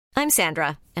I'm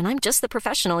Sandra, and I'm just the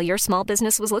professional your small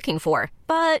business was looking for.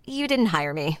 But you didn't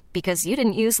hire me because you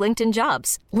didn't use LinkedIn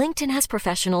Jobs. LinkedIn has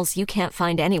professionals you can't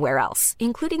find anywhere else,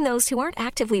 including those who aren't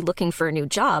actively looking for a new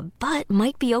job, but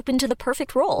might be open to the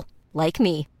perfect role, like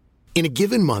me. In a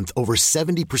given month, over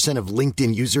 70% of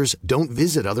LinkedIn users don't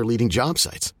visit other leading job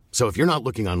sites. So if you're not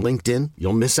looking on LinkedIn,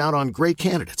 you'll miss out on great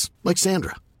candidates like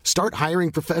Sandra. Start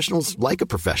hiring professionals like a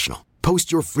professional.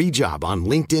 Post your free job on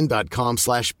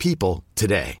linkedin.com/people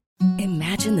today.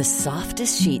 Imagine the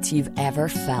softest sheets you've ever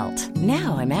felt.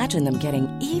 Now imagine them getting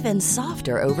even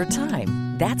softer over time.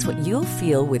 That's what you'll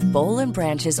feel with Boll &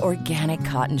 Branch's organic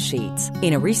cotton sheets.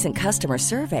 In a recent customer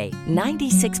survey,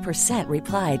 96%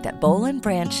 replied that Boll &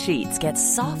 Branch sheets get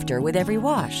softer with every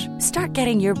wash. Start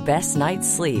getting your best night's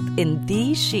sleep in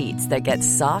these sheets that get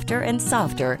softer and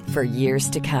softer for years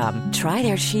to come. Try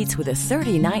their sheets with a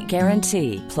 30-night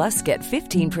guarantee. Plus, get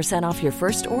 15% off your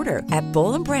first order at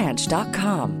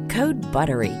bollandbranch.com. Code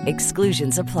BUTTERY.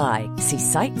 Exclusions apply. See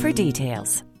site for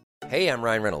details. Hey, I'm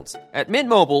Ryan Reynolds. At Mint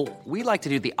Mobile, we like to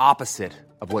do the opposite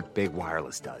of what Big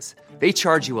Wireless does. They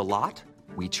charge you a lot,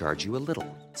 we charge you a little.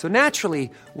 So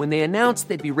naturally, when they announced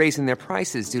they'd be raising their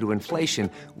prices due to inflation,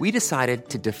 we decided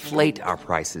to deflate our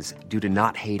prices due to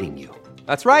not hating you.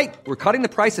 That's right. We're cutting the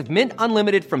price of Mint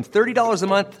Unlimited from $30 a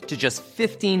month to just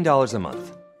 $15 a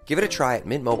month. Give it a try at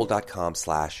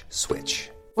mintmobile.com/switch.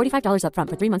 $45 up front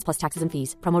for 3 months plus taxes and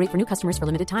fees. Promo rate for new customers for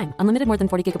limited time. Unlimited more than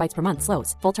 40 gigabytes per month.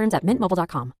 Slows full terms at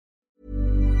mintmobile.com.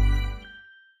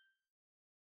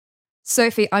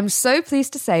 Sophie, I'm so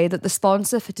pleased to say that the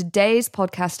sponsor for today's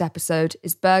podcast episode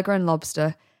is Burger and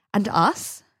Lobster. And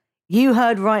us? You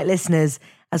heard right, listeners.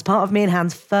 As part of me and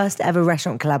Han's first ever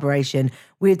restaurant collaboration,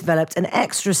 we've developed an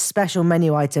extra special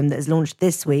menu item that is launched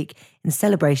this week in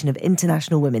celebration of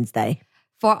International Women's Day.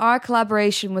 For our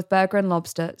collaboration with Burger and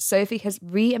Lobster, Sophie has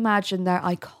reimagined their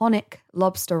iconic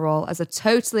lobster roll as a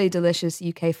totally delicious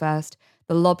UK first,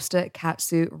 the Lobster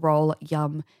Katsu Roll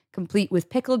Yum, complete with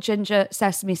pickled ginger,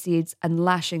 sesame seeds, and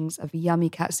lashings of yummy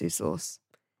katsu sauce.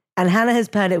 And Hannah has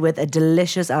paired it with a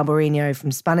delicious albariño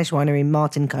from Spanish winery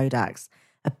Martin Kodak's,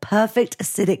 a perfect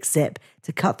acidic sip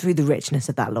to cut through the richness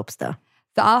of that lobster.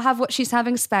 The I'll Have What She's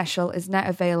Having special is now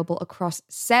available across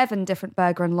 7 different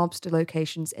Burger and Lobster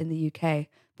locations in the UK.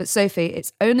 But Sophie,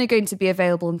 it's only going to be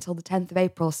available until the 10th of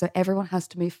April, so everyone has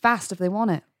to move fast if they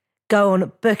want it. Go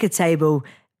on, book a table,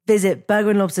 visit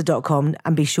burgerandlobster.com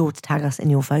and be sure to tag us in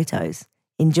your photos.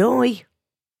 Enjoy!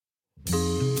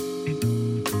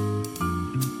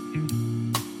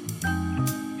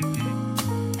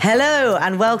 Hello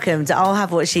and welcome to I'll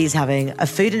Have What She's Having, a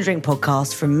food and drink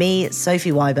podcast from me,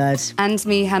 Sophie Wybird. And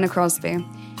me, Hannah Crosby.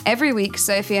 Every week,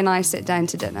 Sophie and I sit down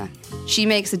to dinner. She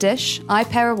makes a dish, I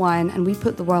pair a wine, and we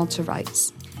put the world to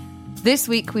rights. This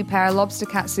week, we pair a lobster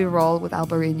katsu roll with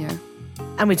albariño.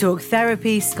 And we talk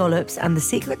therapy, scallops, and the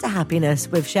secret to happiness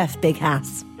with Chef Big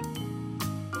Hass.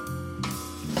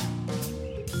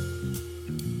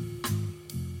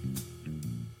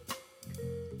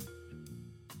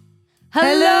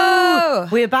 Hello!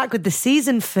 We are back with the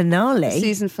season finale.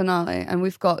 Season finale, and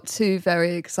we've got 2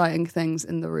 very exciting things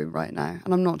in the room right now,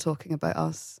 and I'm not talking about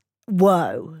us.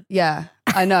 Whoa. Yeah,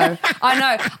 I know.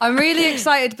 I'm really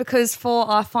excited because for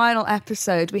our final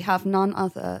episode, we have none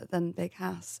other than Big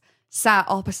Hass sat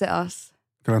opposite us.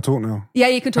 Can I talk now? Yeah,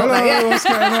 you can talk Hello, now. Yeah. what's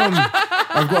going on?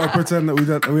 I've got to pretend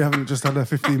that we haven't just had a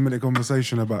 15-minute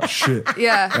conversation about shit.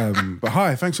 Yeah. But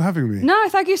hi, thanks for having me. No,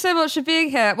 thank you so much for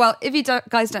being here. Well, if you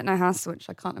guys don't know Hass, which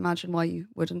I can't imagine why you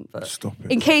wouldn't, but Stop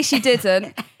it. In case you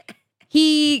didn't,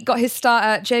 he got his start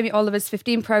at Jamie Oliver's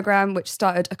 15 programme, which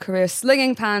started a career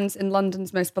slinging pans in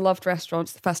London's most beloved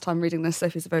restaurants. The first time reading this,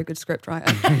 Sophie's a very good script writer.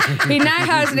 He now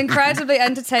has an incredibly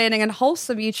entertaining and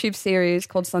wholesome YouTube series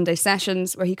called Sunday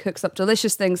Sessions, where he cooks up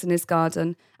delicious things in his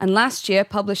garden. And last year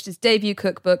published his debut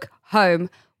cookbook, Home.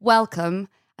 Welcome.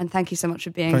 And thank you so much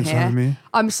for being Thanks here. for having me.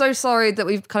 I'm so sorry that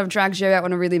we've kind of dragged you out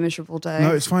on a really miserable day.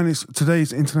 No, it's fine.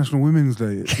 Today's International Women's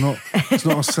Day. It's not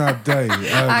a sad day.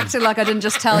 Acting like I didn't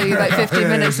just tell you about 15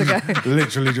 minutes ago.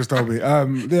 Literally just told me. Yeah,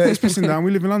 it's pissing down. We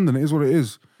live in London. It is what it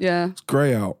is. Yeah. It's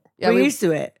grey out. Yeah, we're used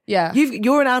to it. Yeah.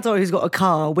 You're an adult who's got a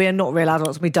car. We're not real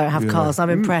adults. We don't have cars.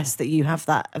 I'm impressed that you have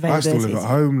that availability. I still live at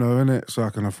home though, innit? So I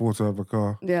can afford to have a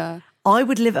car. Yeah. I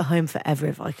would live at home forever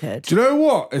if I could. Do you know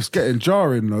what? It's getting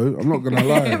jarring though. I'm not going to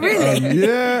lie. Really?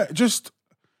 Yeah,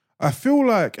 I feel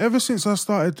like ever since I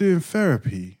started doing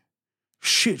therapy,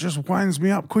 shit just winds me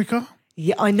up quicker.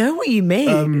 Yeah, I know what you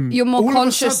mean. You're more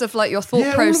conscious of like your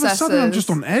thought processes. All of a sudden I'm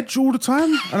just on edge all the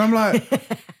time. And I'm like,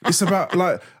 it's about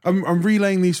like I'm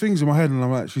relaying these things in my head, and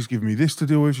I'm like, she's giving me this to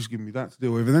deal with, she's giving me that to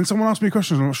deal with, and then someone asks me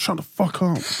questions, and I'm like, shut the fuck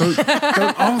up!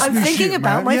 Don't ask I'm me thinking shit,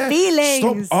 about man. my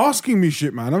feelings. Stop asking me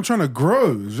shit, man. I'm trying to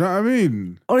grow. Do you know what I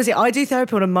mean? Honestly, I do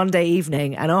therapy on a Monday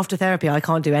evening, and after therapy, I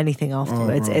can't do anything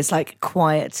afterwards. right. It's like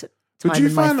quiet. But do you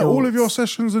time in my find that all of thoughts. your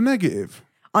sessions are negative?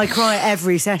 I cry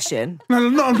every session. No,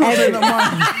 I'm not saying that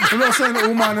mine. I'm not saying that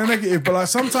all mine are negative, but like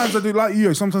sometimes I do, like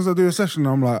you. Sometimes I do a session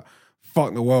and I'm like,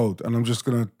 fuck the world, and I'm just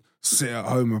gonna sit at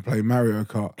home and play Mario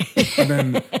Kart. And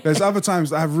then there's other times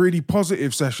that I have really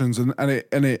positive sessions, and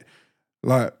it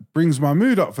like brings my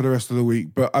mood up for the rest of the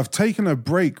week. But I've taken a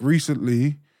break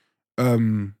recently.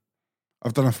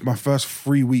 I've done my first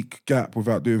 3-week gap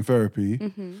without doing therapy.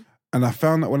 Mm-hmm. And I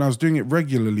found that when I was doing it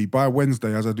regularly, by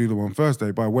Wednesday, as I do them on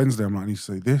Thursday, by Wednesday, I'm like, I need to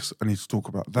say this, I need to talk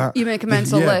about that. You make a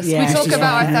mental list. Yeah. We talk Yeah.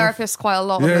 about our therapists quite a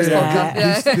lot on this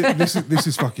podcast. Yeah. This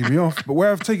is fucking me off. But where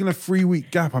I've taken a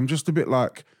 3-week gap, I'm just a bit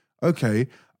like, okay,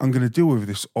 I'm going to deal with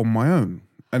this on my own.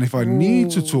 And if I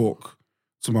need to talk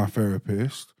to my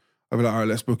therapist, I'll be like, all right,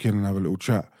 let's book in and have a little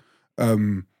chat.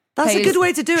 That's a good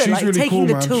way to do it, She's like really taking cool,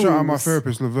 the man. tools. Shout out my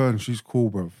therapist, Laverne. She's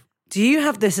cool, bruv. Do you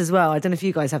have this as well? I don't know if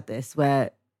you guys have this,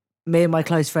 where me and my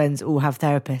close friends all have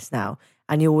therapists now,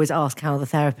 and you always ask how the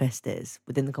therapist is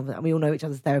within the conversation. We all know each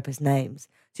other's therapist names.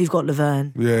 So you've got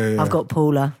Laverne. Yeah. I've got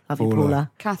Paula. Love you,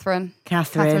 Paula. Catherine.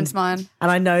 Catherine. Catherine's mine.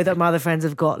 And I know that my other friends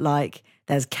have got like,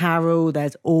 there's Carol,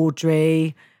 there's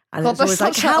Audrey. And God, it's always that's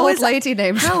like, such an how old is lady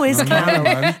name. How is Carol?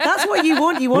 That's what you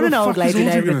want. You want an old lady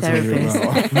name for therapist.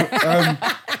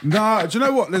 Nah, do you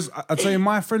know what? I'd say in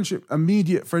my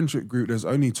immediate friendship group, there's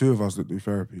only 2 of us that do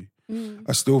therapy.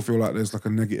 I still feel like there's like a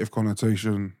negative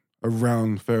connotation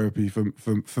around therapy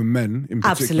for men in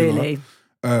particular. Absolutely.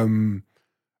 And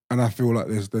I feel like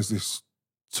there's this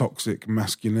toxic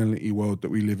masculinity world that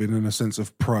we live in a sense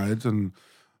of pride. And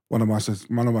one of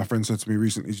my friends said to me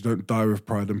recently, you don't die with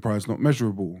pride, and pride's not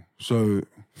measurable. So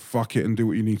fuck it and do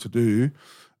what you need to do.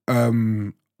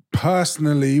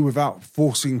 Personally, without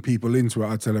forcing people into it,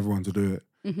 I tell everyone to do it.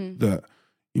 Mm-hmm. That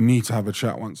you need to have a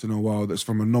chat once in a while that's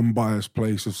from a non-biased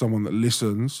place of someone that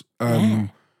listens.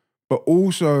 But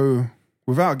also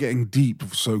without getting deep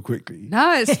so quickly.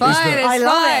 No, it's fine. It's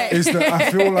fine. Is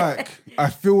that I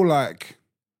feel like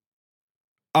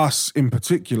us in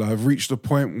particular have reached a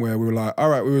point where we were like, all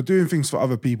right, we were doing things for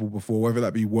other people before, whether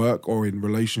that be work or in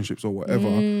relationships or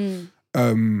whatever.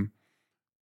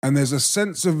 And there's a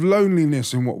sense of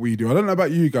loneliness in what we do. I don't know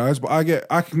about you guys, but I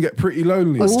can get pretty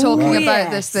lonely. I was talking Ooh,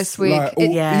 about yes. this week. Like,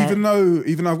 even though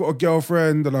I've got a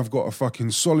girlfriend and I've got a fucking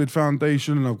solid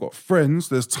foundation and I've got friends,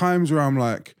 there's times where I'm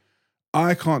like,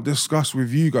 I can't discuss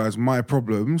with you guys my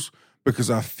problems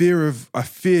because I fear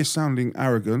sounding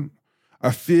arrogant. I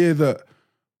fear that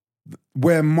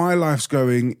where my life's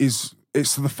going it's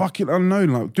the fucking unknown.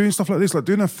 Like doing stuff like this, like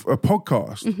doing a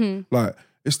podcast, like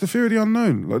it's the fear of the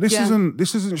unknown. Like this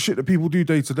isn't shit that people do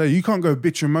day to day. You can't go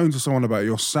bitch and moan to someone about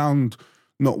your sound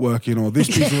not working or this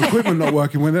piece of equipment not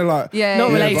working when they're like, not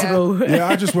relatable. Yeah,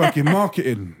 I just work in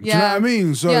marketing. Do you know what I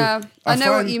mean? So I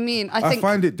know what you mean. I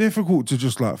find it difficult to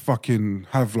just like fucking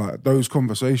have like those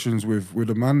conversations with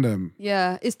a man them.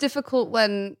 Yeah, it's difficult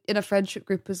when in a friendship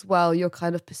group as well, you're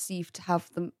kind of perceived to have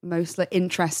the most like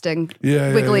interesting,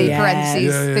 wiggly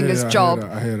parentheses fingers job.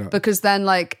 I hear that. Because then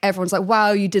like everyone's like,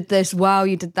 wow, you did this, wow,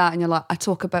 you did that. And you're like, I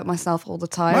talk about myself all the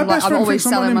time. My Like best I'm friend always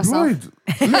thinks I'm selling myself.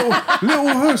 unemployed.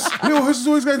 Little Huss is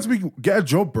always going to be, get a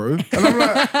job, bro. And I'm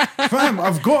like, fam,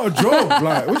 I've got a job.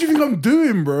 Like, what do you think I'm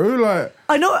doing, bro? Like,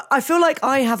 I feel like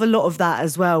I have a lot of that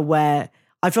as well, where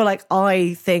I feel like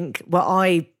I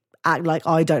act like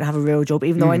I don't have a real job,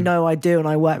 even though I know I do and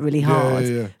I work really hard.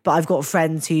 Yeah. But I've got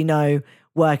friends who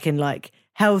work in like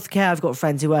healthcare. I've got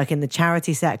friends who work in the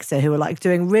charity sector who are like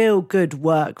doing real good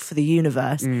work for the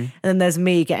universe. And then there's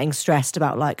me getting stressed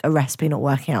about like a recipe not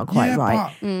working out quite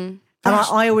right. And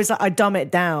I always I dumb it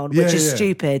down, which is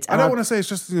stupid. I don't want to say it's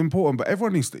just as important, but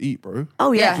everyone needs to eat, bro.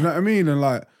 Oh yeah. Do you know what I mean? And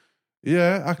like,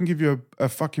 yeah, I can give you a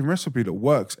fucking recipe that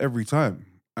works every time.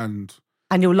 And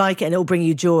you'll like it and it'll bring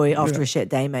you joy after a shit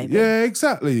day, maybe. Yeah,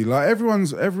 exactly. Like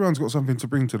everyone's got something to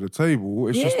bring to the table.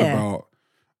 It's just about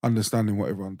understanding what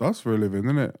everyone does for a living,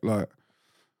 isn't it? Like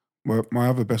my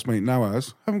other best mate now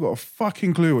haven't got a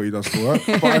fucking clue what he does for work.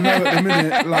 But I know at the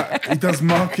minute, like he does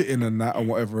marketing and that and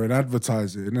whatever and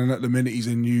advertising. And at the minute he's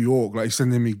in New York, like he's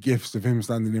sending me gifts of him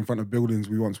standing in front of buildings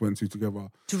we once went to together.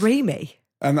 Dreamy.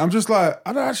 And I'm just like,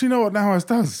 I don't actually know what Nowhouse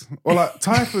does. Or like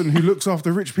Typhon, who looks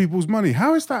after rich people's money.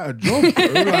 How is that a job, bro?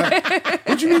 Like,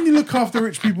 what do you mean you look after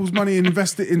rich people's money and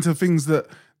invest it into things that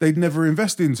they'd never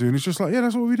invest into? And it's just like, yeah,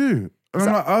 that's what we do. And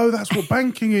I'm like, oh, that's what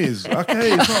banking is.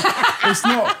 Okay, it's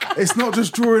not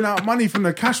just drawing out money from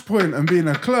the cash point and being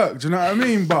a clerk. Do you know what I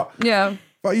mean? But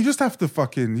you just have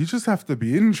to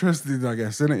be interested, I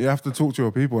guess, innit? You have to talk to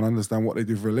your people and understand what they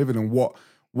do for a living and what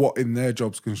in their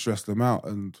jobs can stress them out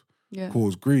and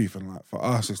cause grief. And like for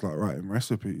us, it's like writing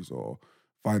recipes or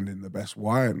finding the best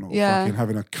wine or fucking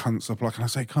having a cunt supply. Can I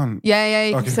say cunt? Yeah,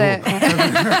 you can say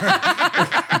it.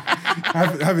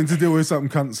 Having to deal with some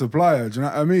cunt supplier, do you know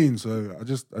what I mean? So I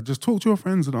just talk to your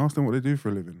friends and ask them what they do for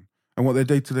a living and what their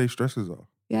day-to-day stresses are.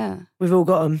 Yeah. We've all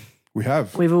got them. We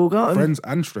have. We've all got them. Friends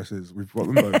and stresses. We've got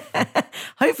them both.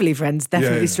 Hopefully friends,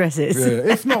 definitely stresses.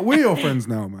 Yeah. If not, we're your friends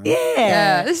now, man.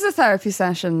 Yeah. This is a therapy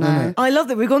session now. I love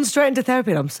that we've gone straight into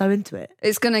therapy and I'm so into it.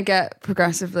 It's going to get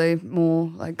progressively more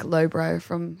like lowbrow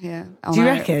from here on Do you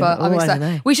out, reckon? But I'm I excited.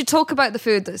 don't know. We should talk about the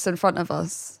food that's in front of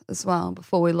us as well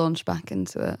before we launch back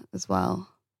into it as well.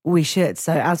 We should.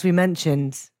 So as we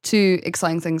mentioned, 2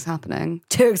 exciting things happening.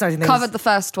 2 exciting things. Covered the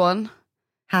first one.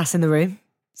 Hass in the room.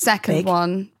 Second Big.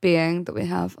 one being that we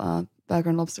have a Burger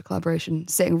and Lobster collaboration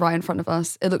sitting right in front of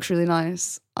us. It looks really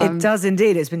nice. It does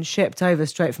indeed. It's been shipped over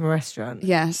straight from a restaurant.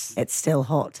 Yes. It's still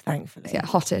hot, thankfully. Yeah,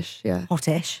 hottish. Yeah.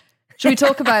 Hottish. Should we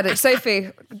talk about it? Sophie,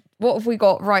 what have we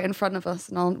got right in front of us?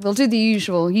 And we'll do the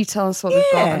usual. You tell us what we've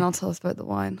got and I'll tell us about the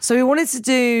wine. So we wanted to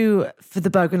do, for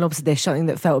the Burger and Lobster dish, something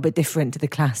that felt a bit different to the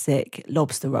classic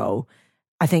lobster roll.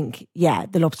 I think, the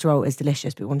lobster roll is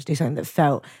delicious, but we wanted to do something that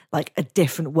felt like a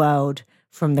different world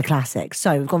from the classic.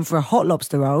 So we've gone for a hot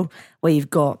lobster roll where you've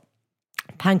got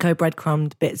panko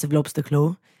breadcrumbed bits of lobster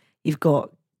claw. You've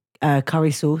got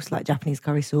curry sauce, like Japanese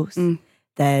curry sauce.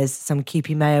 There's some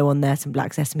Kewpie mayo on there, some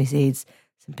black sesame seeds,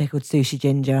 some pickled sushi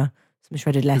ginger, some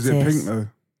shredded lettuce. Is it pink though?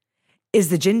 Is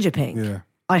the ginger pink? Yeah.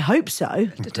 I hope so.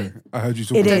 Okay. I heard you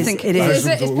talking It about is. think- It Is is.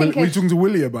 it- it's Were you pinkish? talking to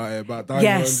Willie about it? About dyeing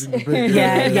Yes. your own ginger pink?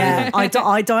 Yeah. I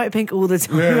diet pink all the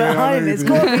time Yeah, at I know home. you It's do.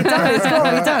 got to be done. It's got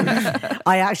to be done.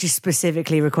 I actually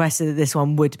specifically requested that this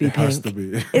one would be It pink. has to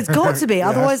be. It's got to be. It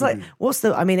has Otherwise, to like,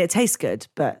 be. it tastes good,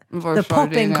 but Very the sorry,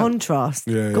 popping yeah. contrast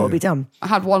Yeah, got to yeah. be done. I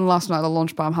had one last night at the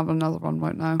launch, but I'm having another one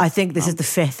right now. I think this is the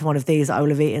 5th one of these that I will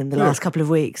have eaten in the last couple of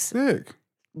weeks. Sick.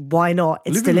 Why not?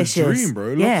 It's Living the delicious. dream,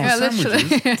 bro. Yeah. Lots of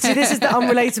sandwiches. See, this is the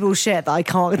unrelatable shit that I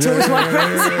can't talk to my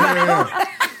friends about.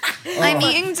 I'm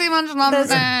eating too much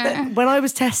lobster. When I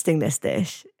was testing this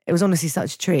dish, it was honestly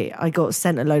such a treat. I got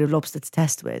sent a load of lobster to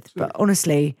test with, but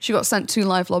honestly, She got sent 2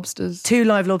 live lobsters. 2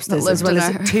 live lobsters That as well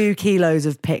lived in as her. 2 kilos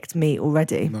of picked meat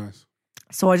already. Nice.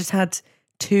 So I just had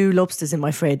 2 lobsters in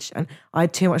my fridge, and I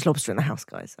had too much lobster in the house,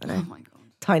 guys. I know. Oh my God.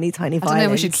 Tiny I don't know,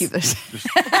 we should keep this.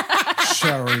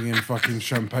 Showering in fucking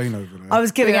champagne over there. I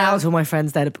was giving it Yeah. out to all my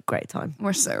friends. They had a great time.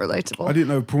 We're so relatable. I didn't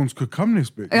know prawns could come this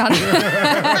big.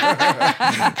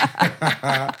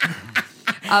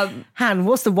 Han,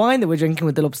 what's the wine that we're drinking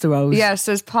with the lobster rolls? Yeah,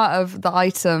 so as part of the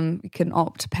item, you can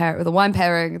opt to pair it with a wine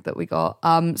pairing that we got.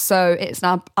 So it's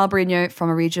an albariño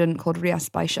from a region called Rías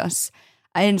Baixas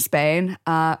in Spain,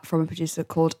 from a producer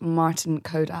called Martin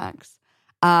Kodaks.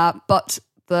 But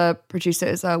the producer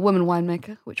is a woman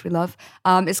winemaker, which we love.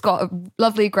 It's got a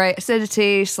lovely, great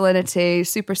acidity, salinity,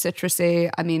 super citrusy.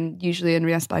 I mean, usually in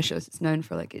Rías Baixas, it's known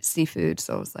for like its seafood.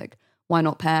 So I was like, why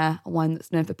not pair a wine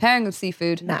that's known for pairing of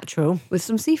seafood Natural. with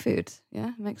some seafood?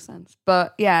 Yeah, makes sense.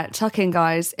 But yeah, tuck in,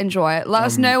 guys. Enjoy it. Let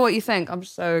us know what you think. I'm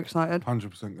so excited.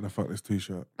 100% gonna fuck this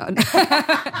t-shirt.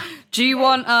 Do you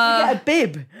want Get a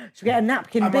bib. Should we get a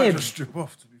napkin I might bib? just strip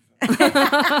off, to be fair.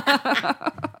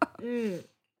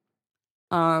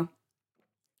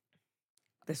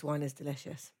 This wine is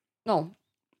delicious. No,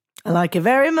 I like it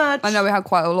very much. I know we had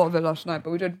quite a lot of it last night,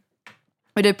 but we did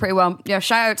pretty well. Yeah,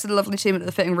 shout out to the lovely team at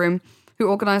the Fitting Room who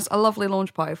organised a lovely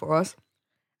launch party for us.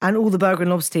 And all the Burger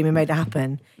and Lobster team who made it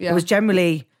happen. Yeah. It was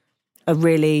generally a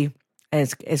really...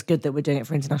 It's good that we're doing it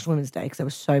for International Women's Day because there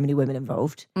were so many women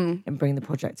involved in bringing the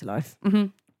project to life. It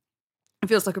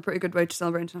feels like a pretty good way to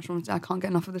celebrate International Women's Day. I can't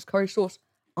get enough of this curry sauce.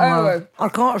 Anyway, I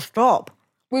can't stop.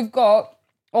 we've got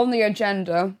on the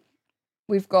agenda,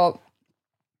 we've got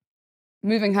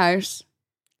Moving House,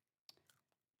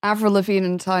 Avril Lavigne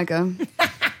and Tiger.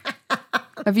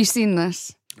 Have you seen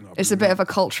this? No, It's a bit of a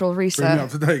cultural Bring me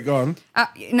up reset. to date, go on.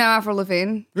 No, Avril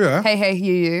Lavigne. Yeah. Hey, hey,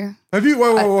 you. Have you,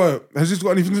 wait. Has this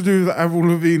got anything to do with Avril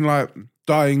Lavigne, like,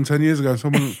 dying 10 years ago?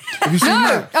 Someone Have you seen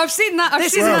that? I've seen that.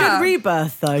 This is a good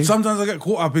rebirth, though. Sometimes I get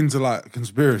caught up into like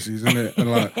conspiracies, innit?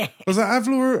 And like, I was like,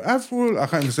 Avril, I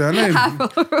can't even say her name.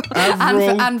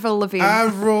 Avril Lavigne.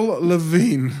 Avril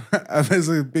Lavigne. And there's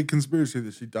a big conspiracy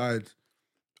that she died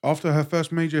after her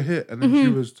first major hit, and then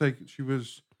she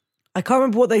was. I can't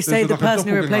remember what they say the like a person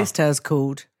who doppelganger. replaced her is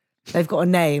called. They've got a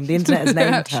name. The internet has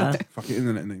named her. Fucking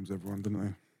internet names everyone,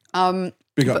 don't they?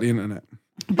 Big up the internet.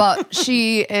 But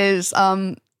she is,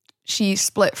 she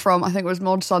split from, I think it was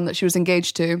Mod's son that she was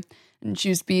engaged to, and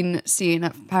she's been seen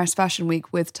at Paris Fashion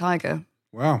Week with Tyga.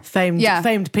 Wow. Famed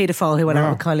paedophile who went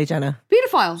out with Kylie Jenner.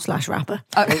 Pedophile. / rapper.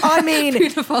 I mean,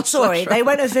 Pedophile sorry, / they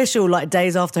went official like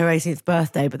days after her 18th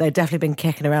birthday, but they'd definitely been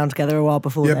kicking around together a while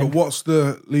before Yeah, then. but what's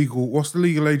the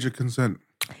legal age of consent?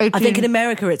 18. I think in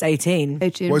America it's 18.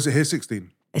 18. What is it here,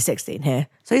 16? It's 16 here.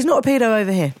 So he's not a pedo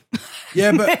over here.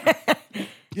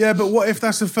 Yeah, but what if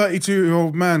that's a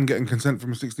 32-year-old man getting consent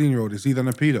from a 16-year-old? Is he then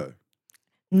a pedo?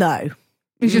 No.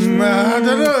 He's just, I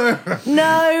don't know.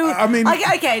 No. I mean...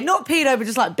 Okay, not pedo, but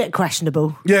just like a bit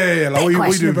questionable. Yeah. Like, what are you doing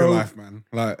with your questionable. life, man?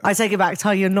 Like, I take it back,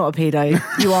 Ty, you're not a pedo.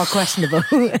 You are questionable.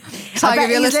 Tyga, if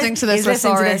you're listening to this, he's we're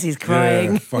listening sorry. to this, he's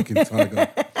crying. yeah, fucking Tiger.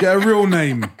 Get a real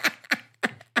name.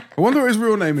 I wonder what his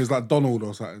real name is, like Donald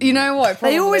or something. You know what?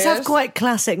 They always have is. quite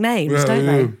classic names, Yeah, don't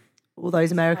yeah. they? All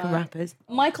those American rappers.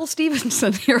 Michael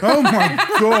Stevenson. You're Oh right.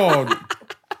 my God.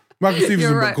 Michael Stevenson,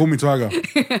 You're but right. call me Tiger.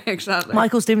 Exactly.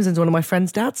 Michael Stevenson's one of my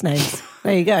friend's dad's names.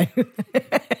 There you go.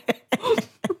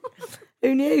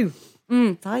 Who knew?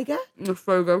 Tiger? That's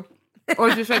so good.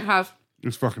 What do you think, Has?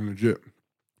 It's fucking legit.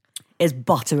 It's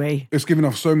buttery. It's giving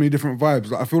off so many different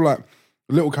vibes. Like, I feel like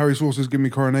the little curry sauces give me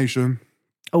Coronation.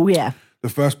 Oh, yeah. The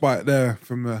first bite there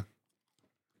from the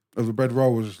bread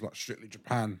roll was just like strictly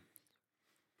Japan.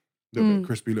 A little bit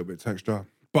crispy, a little bit texture.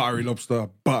 Buttery lobster,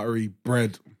 buttery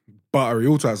bread, buttery,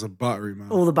 all types of buttery, man.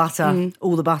 All the butter.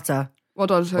 All the butter. What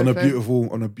does on a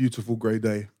beautiful grey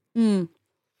day.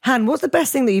 Han, what's the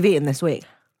best thing that you've eaten this week?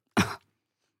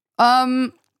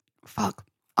 Fuck.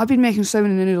 I've been making so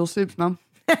many noodle soups, man.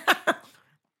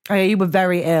 Oh, yeah, you were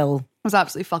very ill. I was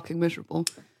absolutely fucking miserable.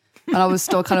 And I was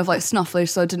still kind of like snuffly,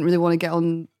 so I didn't really want to get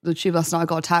on the tube last night. I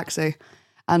got a taxi.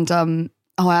 And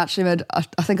I actually made, I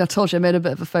think I told you, I made a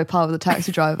bit of a faux pas with the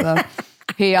taxi driver.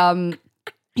 He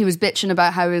was bitching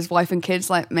about how his wife and kids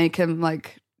like make him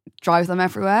like drive them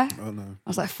everywhere. Oh no. I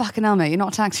was like, fucking hell, mate, you're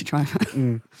not a taxi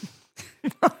driver.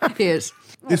 He is.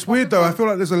 It's weird though. I feel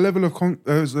like there's a level of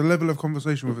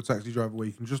conversation with a taxi driver where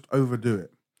you can just overdo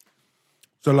it.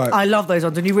 So like, I love those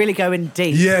ones, and you really go in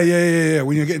deep. yeah.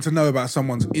 When you're getting to know about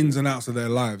someone's ins and outs of their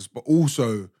lives, but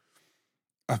also,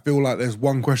 I feel like there's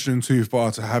one question too far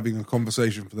to having a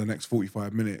conversation for the next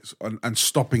 45 minutes and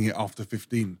stopping it after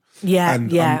 15. Yeah,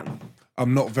 and yeah.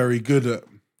 I'm not very good at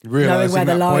realizing where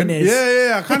the that line point. is.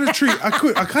 Yeah.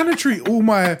 I kind of treat all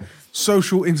my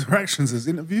social interactions as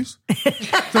interviews. So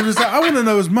I'm just like, I want to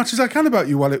know as much as I can about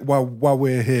you while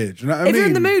we're here. Do you know what I mean? If you're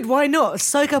in the mood, why not?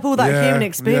 Soak up all that Yeah, human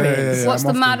experience. yeah. What's I'm the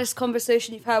often- maddest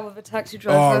conversation you've had with a taxi Oh,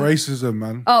 driver? racism,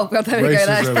 man. Oh, God, there we go.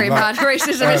 That's Racism, pretty like, mad.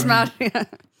 Racism is mad. Yeah.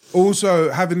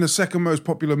 Also, having the second most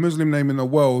popular Muslim name in the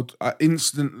world, I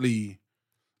instantly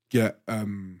get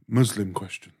Muslim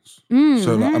questions.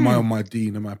 So, like, am I on my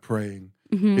deen? Am I praying?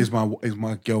 Is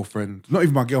my girlfriend not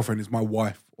even my girlfriend? Is my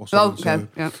wife or something? Oh, okay.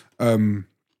 Yeah. And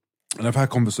I've had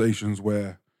conversations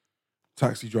where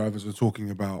taxi drivers are talking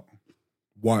about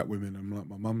white women. I'm like,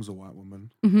 my mum's a white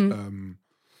woman.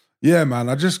 Yeah, man.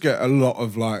 I just get a lot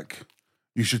of like,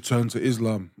 you should turn to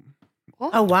Islam.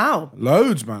 Oh, wow.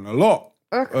 Loads, man. A lot.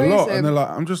 Oh, A lot. crazy. And they're like,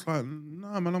 I'm just like,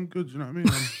 nah, man, I'm good. You know what I mean?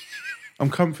 I'm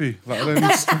comfy. Like, I don't need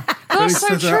That's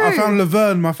so true. I found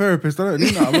Laverne, my therapist. I don't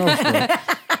need nothing else, bro.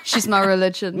 She's my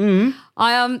religion.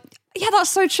 Yeah, that's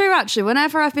so true. Actually,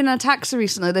 whenever I've been in a taxi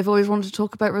recently, they've always wanted to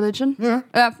talk about religion. Yeah.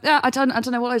 Yeah. I don't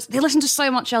know what it is. They listen to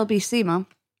so much LBC, man.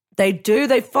 They do.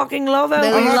 They fucking love it. They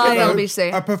I love it, though.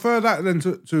 LBC. I prefer that than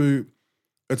to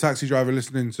a taxi driver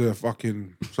listening to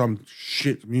fucking some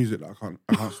shit music that I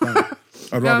can't stand.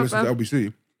 I'd rather listen to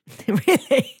LBC.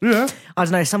 Really? Yeah. I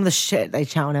don't know. Some of the shit they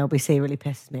chat on LBC really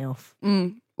pisses me off.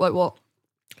 Like what?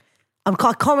 I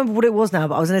can't remember what it was now,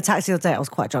 but I was in a taxi the other day. I was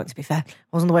quite drunk, to be fair. I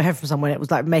was on the way home from somewhere. It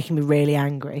was like making me really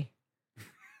angry.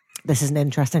 This isn't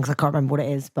interesting because I can't remember what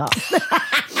it is, but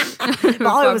but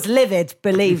I was livid.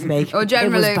 Believe me, Or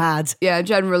generally, it was bad. Yeah,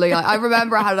 generally. I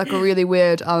remember I had like a really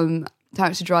weird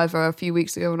taxi driver a few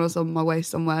weeks ago when I was on my way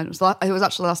somewhere. And it was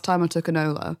actually the last time I took an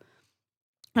Ola.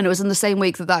 And it was in the same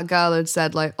week that girl had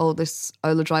said, like, oh, this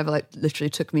Ola driver, like, literally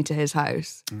took me to his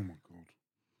house. Oh my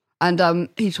God. And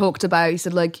he talked about, he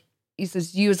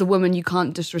says, you as a woman, you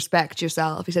can't disrespect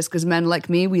yourself. He says, because men like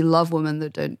me, we love women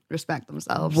that don't respect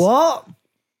themselves. What?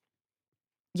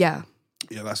 Yeah.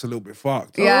 Yeah, that's a little bit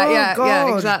fucked. Yeah,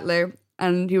 God. exactly.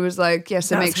 And he was like, yeah,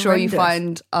 so That's make sure you horrendous.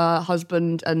 find a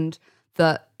husband and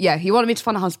that, yeah, he wanted me to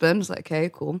find a husband. I was like, okay,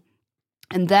 cool.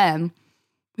 And then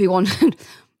he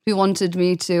wanted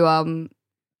me to,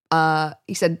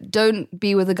 he said, don't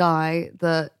be with a guy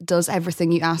that does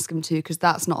everything you ask him to because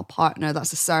that's not a partner,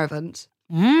 that's a servant.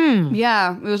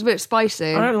 Yeah, it was a bit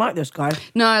spicy. I don't like this guy.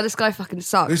 No, this guy fucking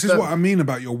sucks. This is what I mean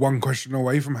about your one question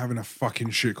away from having a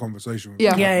fucking shit conversation with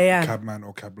Yeah. Yeah. a cabman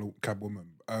or cabwoman.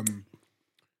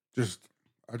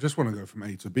 I just want to go from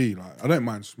A to B. Like, I don't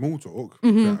mind small talk.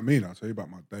 You know what I mean? I'll tell you about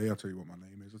my day. I'll tell you what my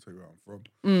name is. I'll tell you where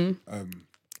I'm from.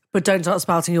 But don't start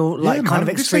spouting your kind man, of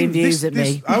this extreme ain't- views this- at me.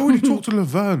 this- I already talked to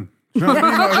Laverne. You know what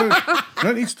I mean? Like, I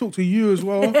don't need to talk to you as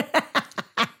well.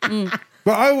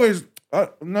 But I always,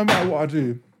 no matter what I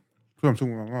do, because I'm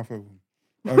talking with my mouth open.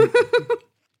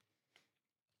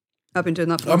 I've been doing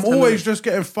that for the I'm last 10 always minutes. just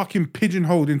getting fucking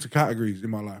pigeonholed into categories in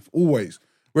my life. Always.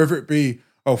 Whether it be,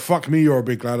 oh, fuck me, you're a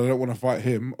big lad, I don't want to fight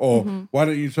him. Or why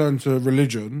don't you turn to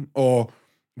religion? Or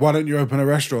why don't you open a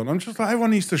restaurant? I'm just like,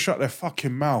 everyone needs to shut their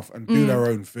fucking mouth and do their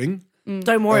own thing.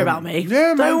 Don't worry about me.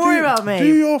 Yeah, man. Don't worry about me.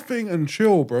 Do your thing and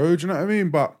chill, bro. Do you know what I mean?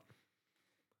 But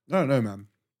I don't know, man.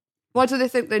 Why do they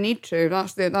think they need to?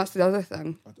 That's the other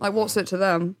thing. Like, what's it to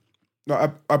them?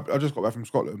 No, I just got back from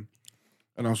Scotland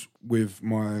and I was with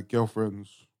my girlfriend's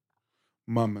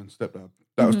mum and stepdad.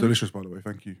 That was delicious, by the way.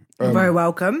 Thank you. You're very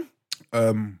welcome.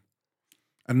 And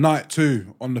night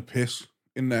 2 on the piss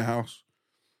in their house.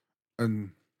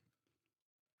 And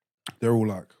they're all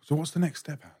like, so what's the next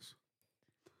step, House?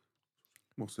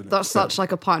 What's the next That's step? such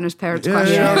like a partner's parents Yeah,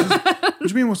 question. yeah. I was just, what do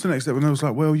you mean, what's the next step? And I was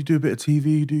like, well, you do a bit of TV,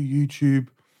 you do YouTube,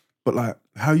 but like,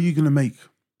 how are you going to make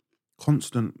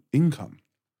constant income?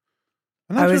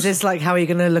 And I Is just- this like, how are you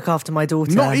going to look after my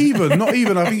daughter? Not even.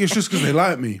 I think it's just because they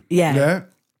like me. Yeah.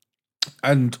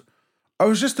 And I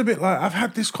was just a bit like, I've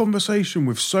had this conversation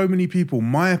with so many people,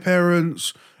 my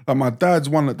parents, like my dad's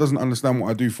one that doesn't understand what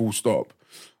I do, full stop.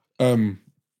 And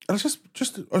I was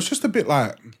just a bit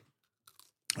like,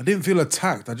 I didn't feel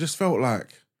attacked. I just felt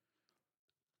like,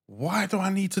 why do I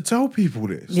need to tell people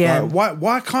this? Yeah. Like,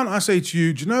 why can't I say to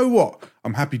you, do you know what?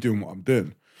 I'm happy doing what I'm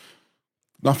doing.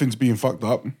 Nothing's being fucked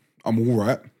up. I'm all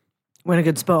right. We're in a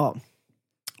good spot.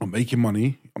 I'm making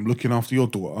money. I'm looking after your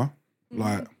daughter.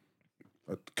 Like,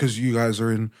 because you guys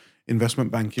are in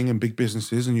investment banking and big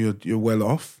businesses and you're well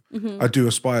off. I do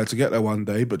aspire to get there one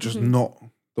day, but just not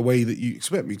the way that you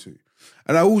expect me to.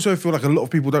 And I also feel like a lot of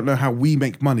people don't know how we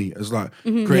make money as like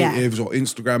creatives or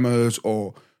Instagrammers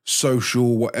or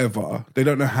social whatever. They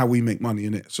don't know how we make money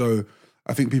in it. So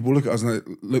I think people look at us and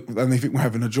they think we're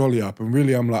having a jolly up. And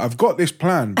really, I'm like, I've got this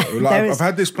plan, bro. Like, I've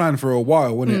had this plan for a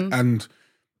while, innit? And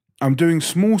I'm doing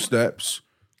small steps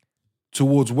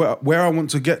towards where I want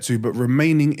to get to, but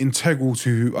remaining integral to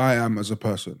who I am as a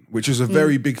person, which is a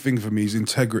very big thing for me, is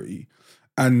integrity.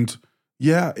 And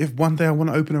yeah, if one day I want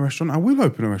to open a restaurant, I will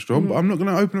open a restaurant, but I'm not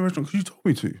going to open a restaurant because you told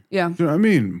me to. Yeah. Do you know what I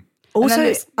mean? Also,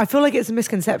 it's- I feel like it's a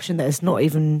misconception that it's not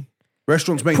even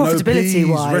Restaurants make no profitability peas.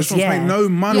 wise. Restaurants make no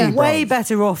money. Yeah. Way bruv.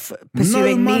 better off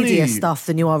pursuing money. media stuff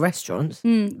than you are restaurants.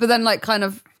 But then, like, kind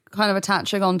of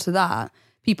attaching onto that,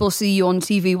 people see you on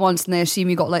TV once and they assume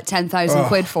you got like 10,000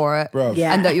 quid for it, Bruv.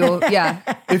 Yeah. and that you're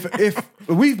If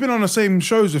we've been on the same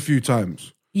shows a few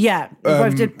times, Yeah, we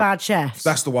both did Bad Chefs.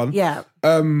 that's the one. Yeah.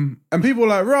 And people are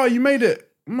like, right, you made it.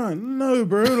 I'm like, no,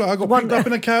 bro. Like, I got picked up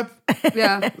in a cab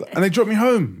yeah. and they dropped me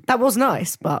home. That was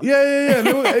nice, but Yeah. And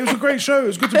it was a great show. It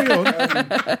was good to be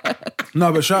on.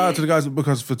 No, but shout out to the guys that book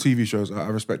us for TV shows. I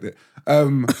respect it.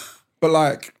 But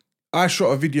like, I shot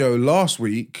a video last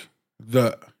week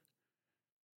that,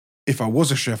 if I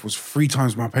was a chef, was 3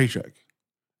 times my paycheck. And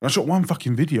I shot one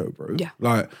fucking video, bro. Yeah.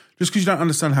 Like, just because you don't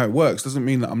understand how it works doesn't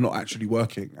mean that I'm not actually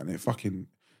working. And it fucking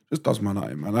just does my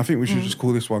nutting, man. I think we should just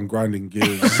call this one grinding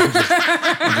gears and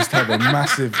just have a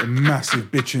massive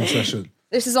bitching session.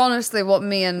 This is honestly what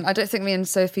I don't think me and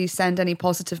Sophie send any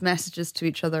positive messages to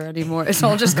each other anymore. It's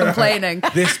all just complaining.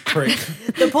 This prick.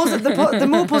 the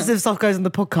more positive stuff goes on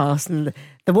the podcast and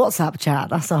the WhatsApp chat.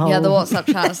 That's a whole. Yeah, the WhatsApp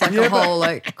chat is like a whole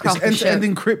like crap of It's shit.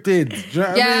 end-to-end encrypted. Do you know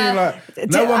what I mean? Like,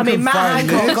 no one can Matt find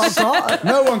Hancock this. got.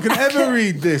 No one can ever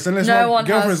read this unless No my one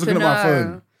girlfriend's has to looking at my know.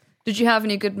 phone. Did you have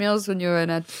any good meals when you were in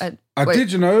I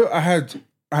did, you know. I had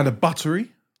a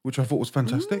buttery, which I thought was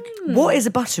fantastic. What is a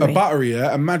buttery? A buttery,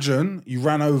 yeah. Imagine you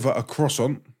ran over a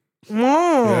croissant,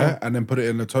 Oh. yeah, and then put it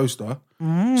in the toaster.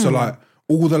 So like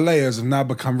all the layers have now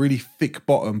become really thick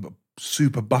bottom, but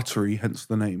super buttery, hence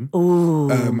the name. Ooh.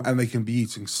 And they can be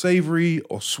eating savoury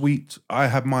or sweet. I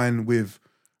had mine with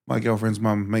my girlfriend's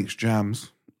mum makes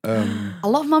jams. A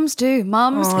lot of mums do.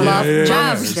 Mums love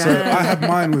jams. So I had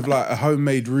mine with like a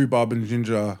homemade rhubarb and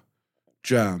ginger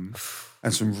jam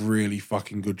and some really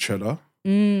fucking good cheddar.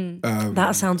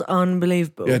 That sounds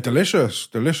unbelievable. Yeah, delicious,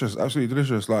 absolutely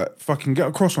delicious. Like fucking get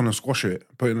a croissant and squash it,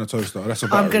 put it in the toaster. That's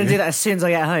about. I'm going to do that as soon as I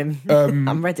get home.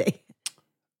 I'm ready.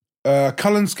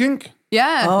 Cullen Skink.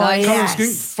 Yeah, nice. Cullen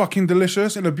Skink, fucking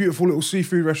delicious in a beautiful little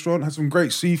seafood restaurant. Had some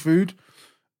great seafood.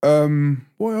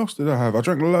 What else did I have? I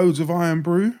drank loads of Iron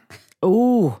Brew.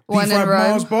 Ooh, One in Deep fried Rome.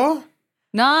 Mars bar.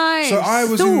 Nice. So I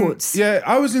was Thoughts?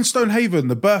 I was in Stonehaven,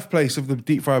 the birthplace of the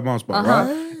deep fried Mars bar,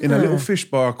 right? In a little fish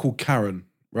bar called Karen,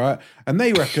 right? And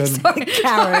they reckon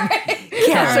Karen.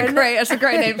 That's a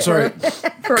great name for a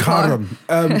bar. Karen.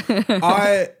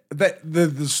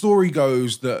 The story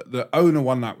goes that the owner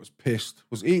one night was pissed,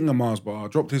 was eating a Mars bar,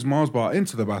 dropped his Mars bar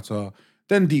into the batter,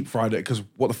 then deep fried it because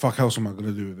what the fuck else am I going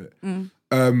to do with it?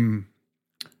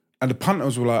 And the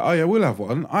punters were like, "Oh yeah, we'll have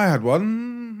one." I had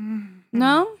one.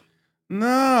 No?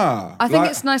 Nah. I think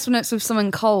it's nice when it's with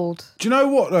something cold. Do you know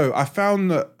what though? I found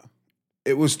that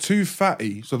it was too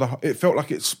fatty, so it felt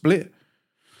like it split.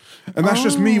 And that's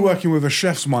just me working with a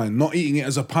chef's mind, not eating it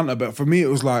as a punter. But for me, it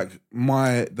was like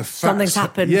the fats. Something's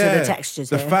happened to the textures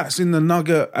The here. fats in the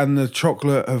nugget and the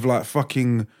chocolate have like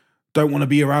fucking don't want to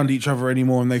be around each other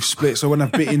anymore, and they've split. So when I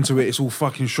bit into it, it's all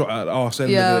fucking shot at the arse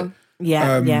end of it.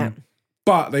 Yeah.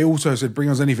 But they also said, bring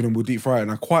us anything and we'll deep fry it.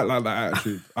 And I quite like that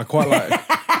attitude. I quite like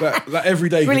that every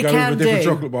day you Really could go can with a different do.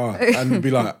 chocolate bar and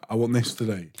be like, I want this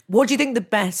today. What do you think the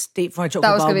best deep fried chocolate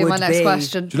That was bar going to be would my next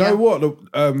question. Do you know what?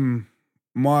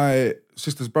 My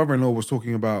sister's brother-in-law was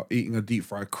talking about eating a deep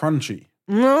fried crunchy.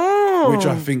 Which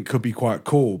I think could be quite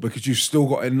cool because you've still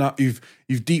got enough.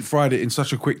 You've deep fried it in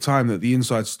such a quick time that the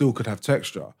inside still could have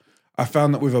texture. I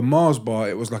found that with a Mars bar,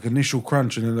 it was like initial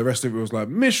crunch, and then the rest of it was like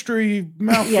mystery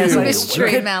mouthfeel. Yeah, it's like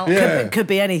Mystery mouth. Could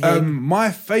be anything. My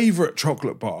favorite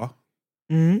chocolate bar.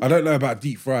 I don't know about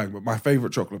deep frying, but my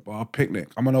favorite chocolate bar, Picnic.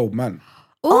 I'm an old man.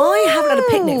 I haven't had a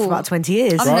picnic for about 20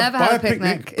 years. I've never Buy had a a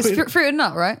picnic. picnic, It's put it- fruit and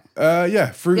nut, right?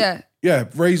 Fruit. Yeah.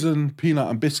 Raisin, peanut,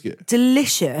 and biscuit.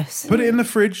 Delicious. Put it in the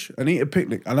fridge and eat a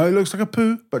picnic. I know it looks like a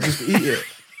poo, but just eat it.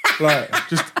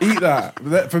 Just eat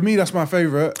that. For me, that's my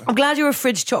favourite. I'm glad you're a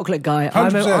fridge chocolate guy.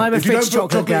 100%. I'm a if you fridge don't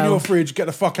put chocolate in girl. your fridge, get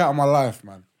the fuck out of my life,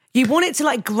 man. You want it to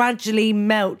like gradually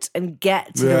melt and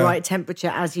get to the Yeah. right temperature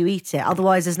as you eat it.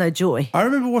 Otherwise, there's no joy. I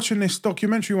remember watching this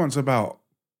documentary once about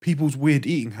people's weird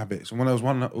eating habits, and when there was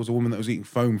one that was a woman that was eating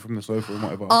foam from the sofa and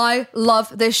whatever. I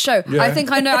love this show. Yeah. I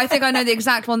think I know the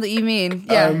exact one that you mean.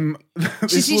 Yeah.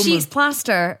 She eats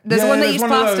plaster. There's one that eats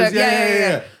one of those. plastic.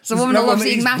 Yeah. It's a woman that loves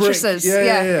eating eats brick. mattresses.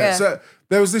 Yeah. So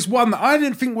there was this one that I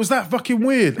didn't think was that fucking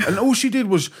weird, and all she did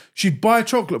was she'd buy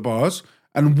chocolate bars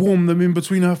and warm them in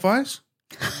between her thighs.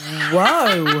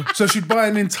 Whoa. So she'd buy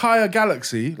an entire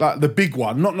Galaxy, like the big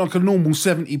one, not like a normal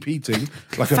 70p thing,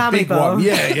 like a Family big bar. one.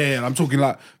 Yeah. I'm talking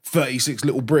like 36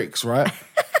 little bricks, right?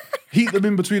 Heat them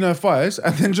in between her thighs,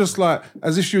 and then just like,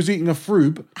 as if she was eating a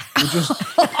froob, would just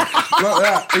like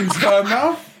that into her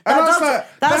mouth. And I was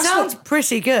like, that that's sounds not-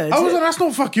 pretty good. I was like, that's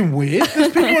not fucking weird. There's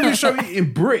people on the show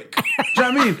eating brick. Do you know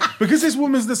what I mean? Because this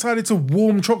woman's decided to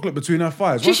warm chocolate between her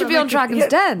thighs. She should be on Dragon's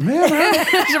Den. Yeah, man.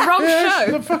 It's a wrong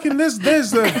show. Look, fucking, there's a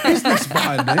business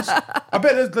behind this. I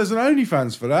bet there's an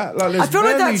OnlyFans for that. Like, I feel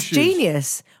like that's niches.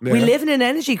 genius. We Yeah. live in an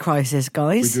energy crisis,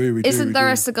 guys. We do. Isn't there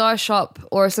a cigar shop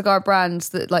or a cigar brand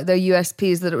that like their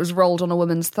USPs that it was rolled on a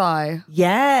woman's thigh?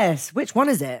 Yes. Which one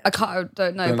is it? I don't know,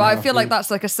 Don't but know I how feel I like feel.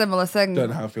 that's like a similar thing. Don't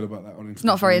know how I feel about that on It's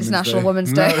not very International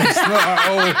Women's Day. No, it's not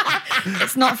at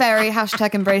It's not very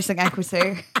hashtag embracing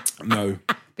equity. all. No.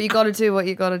 But you got to do what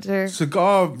you got to do.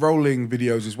 Cigar rolling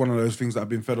videos is one of those things that I've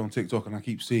been fed on TikTok and I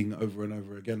keep seeing over and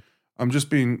over again.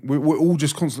 We're all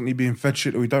just constantly being fed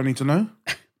shit that we don't need to know.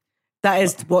 That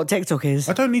is what TikTok is.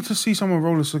 I don't need to see someone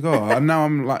roll a cigar, and now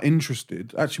I'm like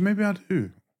interested. Actually, maybe I do.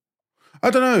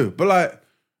 I don't know, but like,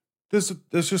 there's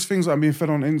just things that I'm being fed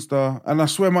on Insta, and I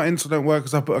swear my Insta don't work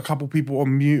because I put a couple people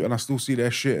on mute, and I still see their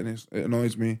shit, and it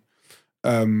annoys me.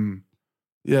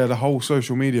 The whole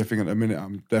social media thing at the minute,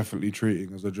 I'm definitely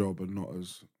treating as a job and not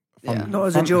as fun, Yeah. Not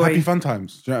as a joy. happy fun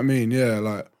times. Do you know what I mean? Yeah,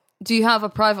 like Do you have a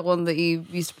private one that you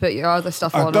used to put your other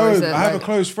stuff I on? Or is don't. it I have like- a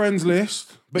close friends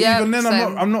list, but Yeah, even then,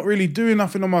 same. I'm not really doing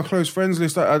nothing on my close friends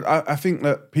list. I think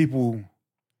that people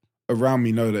around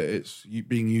me know that it's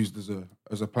being used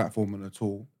as a platform and a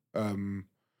tool, and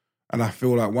I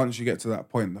feel like once you get to that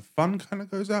point, the fun kind of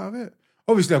goes out of it.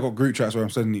 Obviously, I've got group chats where I'm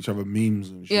sending each other memes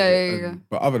and shit. Yeah.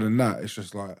 But other than that, it's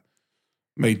just like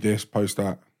made this, post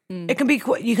that. It can be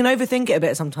you can overthink it a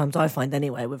bit sometimes, I find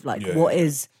anyway, with like Yeah. what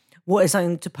is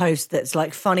something to post that's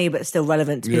like funny but still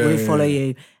relevant to people who follow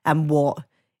you, and what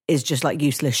is just like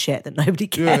useless shit that nobody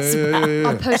cares about.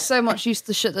 I post so much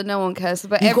useless shit that no one cares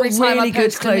about. You've Every got time really I good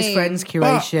post close a meme, friends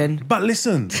curation. But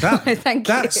listen, that Thank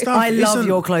you. that stuff I love isn't-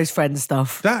 your close friends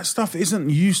stuff. That stuff isn't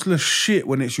useless shit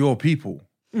when it's your people.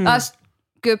 That's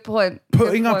good point.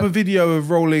 Putting Good up a point. video of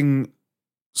rolling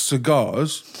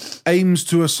cigars aims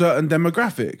to a certain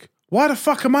demographic. Why the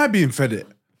fuck am I being fed it?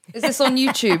 Is this on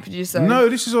YouTube? Did you say? No,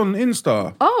 this is on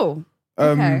Insta. Oh.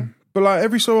 Okay. But like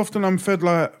every so often I'm fed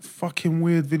like fucking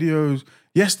weird videos.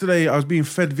 Yesterday I was being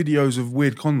fed videos of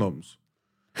weird condoms.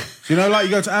 So you know, like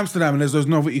you go to Amsterdam and there's those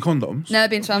novelty condoms. Never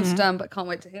been to Amsterdam, but can't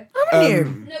wait to hear.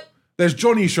 Haven't you? There's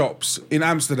Johnny shops in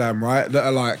Amsterdam, right, that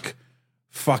are like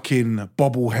fucking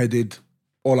bobble-headed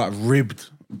or like ribbed,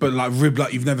 but like ribbed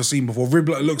like you've never seen before. Ribbed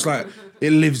like it looks like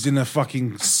it lives in a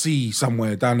fucking sea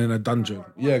somewhere down in a dungeon.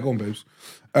 Yeah, go on, babes.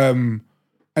 And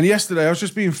yesterday I was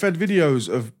just being fed videos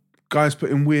of guys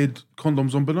putting weird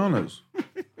condoms on bananas.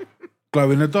 Glow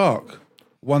in the dark.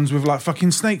 Ones with like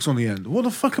fucking snakes on the end. What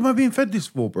the fuck am I being fed this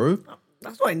for, bro?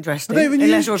 That's not I interesting. don't even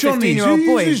Unless use you're a Johnny's. 15-year-old Who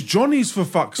boy. uses Johnny's for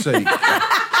fuck's sake?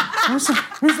 When's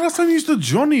the last time you used a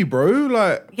Johnny, bro?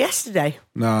 Like, Yesterday.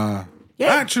 nah.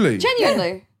 Yeah. Actually,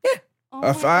 Genuinely.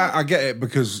 I get it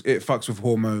because it fucks with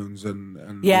hormones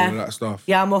and Yeah. all of that stuff.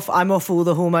 Yeah, I'm off all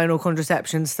the hormonal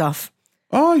contraception stuff.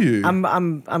 Are you?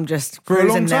 I'm just for a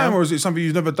cruising long time, now. or is it something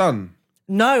you've never done?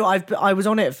 No, I was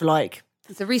on it for like,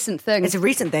 It's a recent thing. it's a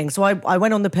recent thing. So I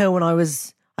went on the pill when I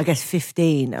was, I guess,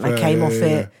 15, and I came off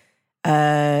it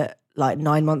like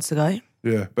 9 months ago.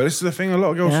 Yeah, but this is the thing. A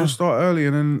lot of girls Yeah. just start early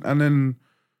and then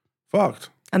fucked.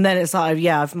 And then it's like,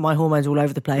 my hormones all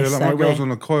over the place. Yeah, like so my girl's we're- on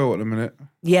the coil at the minute.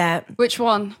 yeah. Which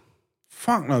one?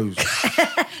 Fuck knows.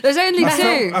 There's only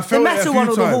two. I The felt it a metal few one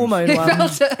or the times. hormone You one?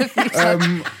 felt it a few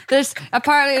times. There's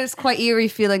apparently it's quite eerie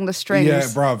feeling the strings. Yeah,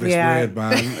 bruv, it's Yeah. weird,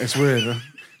 man. It's weird.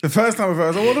 The first time I felt it, I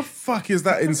was like, what the fuck is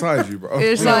that inside you, bro?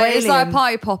 It's No like alien. a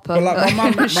party popper. But like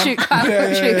my mum, Shoot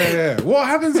yeah. What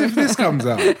happens if this comes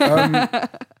out?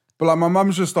 But like my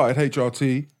mum's just started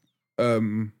HRT,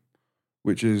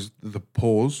 which is the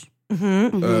pause.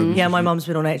 Yeah, my mum's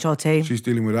been on HRT. She's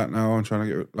dealing with that now. I'm trying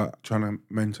to trying to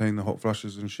maintain the hot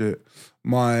flushes and shit.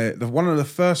 One of the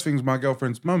first things my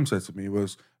girlfriend's mum said to me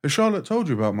was, "Has Charlotte told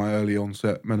you about my early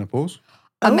onset menopause?"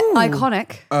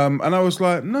 Iconic. And I was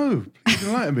like, "No, please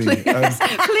enlighten me." Please.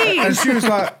 And she was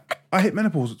like, "I hit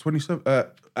menopause at 27,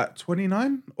 at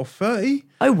 29 or 30."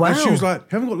 Oh, wow. And she was like, "You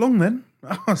haven't got long then."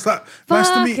 I was like, "Nice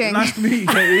to meet you,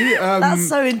 Katie." That's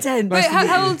so intense. Wait,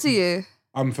 how old are you?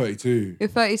 I'm 32. You're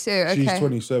 32. Okay. She's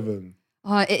 27.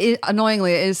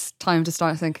 Annoyingly, it is time to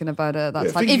start thinking about it at that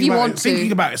time. Thinking If you about want it, to.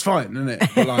 thinking about it's fine, isn't it?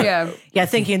 But like, Yeah. Yeah,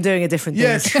 thinking and doing are different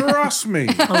yeah, things. trust me.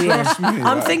 Trust me. I'm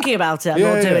like, thinking about it. I'm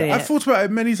not doing it. I've thought about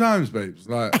it many times, babes.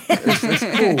 Like, it's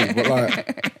cool, but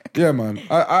like, yeah, man.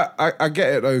 I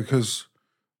get it though because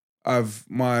I've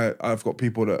got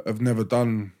people that have never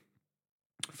done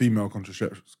female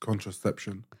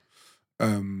contraception,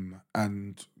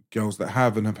 and girls that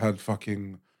have and have had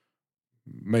fucking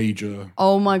major.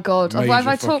 Oh my God. Major Have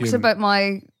I talked fucking- about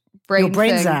my brain Your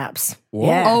brain thing? zaps. What?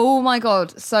 Yeah. Oh my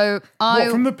God. So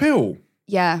What, from the pill?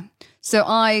 yeah. So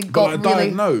I Got got like, really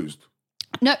diagnosed.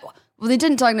 No, well, they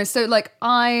didn't diagnose. So, like,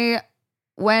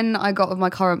 when I got with my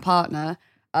current partner,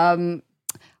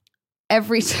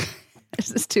 every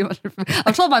this is too much.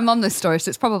 I've told my mum this story, so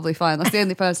it's probably fine. That's the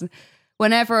only person. So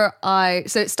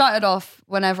it started off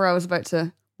whenever I was about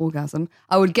to orgasm,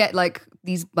 I would get like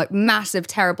these like massive,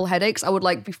 terrible headaches. I would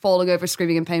like be falling over,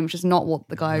 screaming in pain, which is not what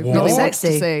the guy What? Not really wants to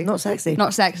sexy. see. Not sexy.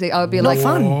 Not sexy. I would be Not like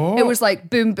fun. It was like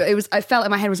boom. But I felt like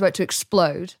my head was about to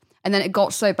explode. And then it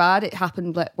got so bad, it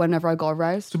happened like whenever I got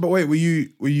aroused. So, but wait, were you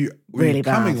Really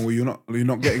coming, bad. or were you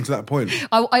not getting to that point?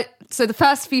 So the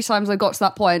first few times I got to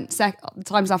that point, the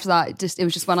times after that, it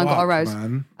was just when I got Fuck, aroused.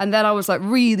 man. And then I was like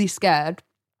really scared.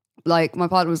 Like my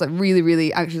partner was like really,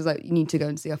 really anxious. Was like, you need to go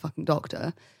and see a fucking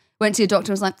doctor. Went to a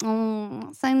doctor, was like,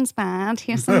 oh, sounds bad.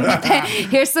 Here's some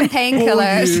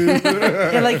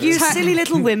painkillers. Yeah, like you silly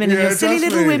little women and Yeah, your silly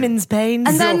trust little me. women's pains.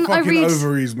 And then Your I fucking read-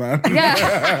 ovaries, man.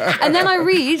 Yeah. And then I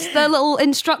read the little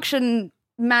instruction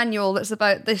manual that's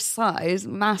about this size,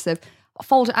 massive. I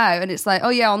fold it out and it's like, oh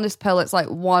yeah, on this pill, it's like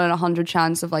 1 in 100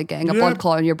 chance of like getting a Yeah, blood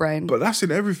clot in your brain. But that's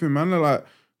in everything, man. They're like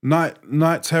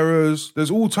night terrors. There's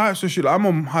all types of shit. Like, I'm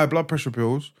on high blood pressure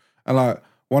pills, and like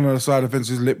one of the side effects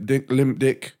is limp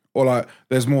dick, or like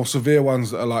there's more severe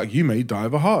ones that are like you may die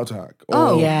of a heart attack. Or,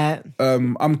 Oh. Yeah.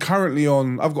 I'm currently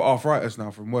on. I've got arthritis now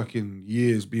from working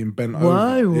years being bent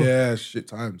Whoa. over. Yeah, shit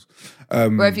times.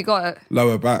 Where have you got it?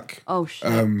 Lower back. Oh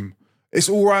shit. It's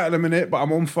all right at the minute, but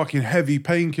I'm on fucking heavy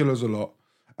painkillers a lot.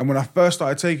 And when I first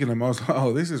started taking them, I was like,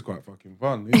 oh, this is quite fucking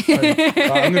fun.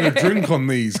 I'm going to drink on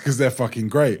these because they're fucking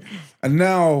great. And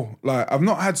now, like, I've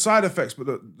not had side effects, but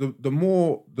the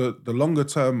longer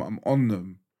term I'm on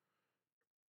them,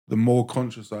 the more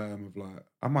conscious I am of, like,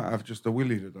 I might have just a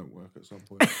willy that don't work at some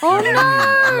point.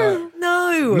 Oh,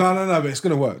 no. No, but it's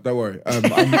going to work. Don't worry.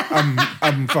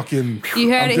 I'm fucking...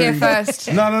 You heard it here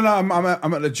first. No.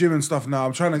 I'm at the gym and stuff now.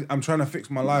 I'm trying to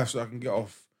fix my life so I can get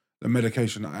off the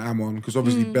medication that I am on, because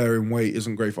obviously bearing weight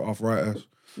isn't great for arthritis.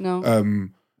 No.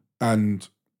 And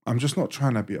I'm just not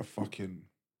trying to be a fucking...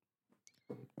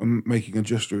 I'm making a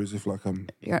gesture as if like I'm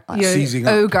seizing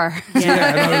up. Ogre.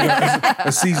 Yeah, an ogre.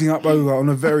 A seizing up ogre on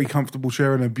a very comfortable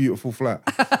chair in a beautiful flat.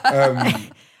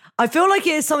 I feel like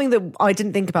it is something that I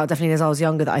didn't think about definitely as I was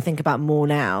younger, that I think about more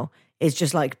now, is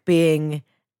just like being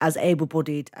as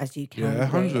able-bodied as you can be,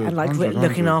 100, and like 100.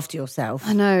 looking after yourself.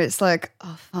 I know, it's like,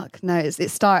 oh fuck, no, it's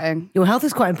starting. Your health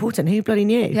is quite important. Who bloody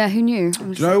knew? Yeah, who knew?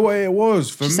 Do you know what it was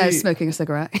for She me? says smoking a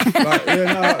cigarette.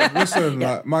 Listen,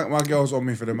 like my girl's on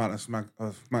me for the amount of smags,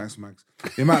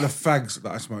 the amount of fags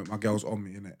that I smoke. My girl's on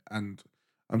me in it, and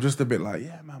I'm just a bit like,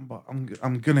 yeah, man, but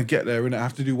I'm gonna get there, innit? I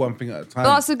have to do one thing at a time.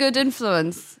 That's a good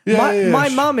influence. My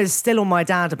mum is still on my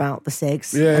dad about the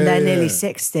cigs, and they're nearly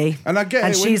 60. And I get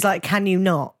and it. she's like, can you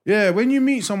not? Yeah, when you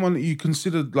meet someone that you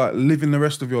consider like living the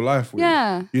rest of your life with,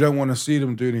 you don't want to see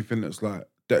them do anything that's like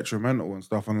detrimental and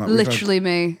stuff. And like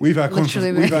we've had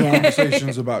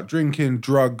conversations about drinking,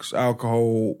 drugs, and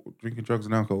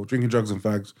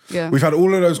fags. Yeah, we've had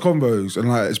all of those combos, and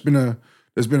like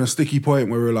there's been a sticky point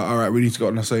where we're like, all right, we need to get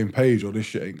on the same page or this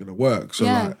shit ain't gonna work. So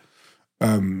like,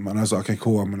 and I was like, okay,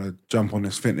 cool, I'm gonna jump on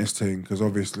this fitness thing because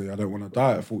obviously I don't want to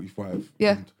die at 45.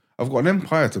 Yeah. And I've got an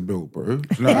empire to build, bro. Do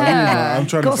you know what I mean? Like, I'm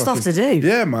trying got stuff to do.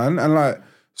 Yeah, man. And like,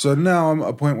 so now I'm at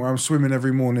a point where I'm swimming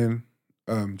every morning,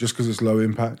 just because it's low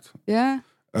impact. Yeah.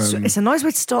 It's a nice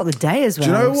way to start the day as well.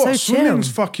 Do you know what? So Swimming's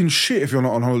chill. fucking shit if you're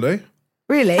not on holiday.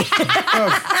 Really?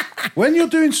 When you're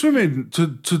doing swimming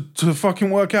to fucking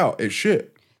work out, it's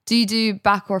shit. Do you do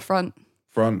back or front?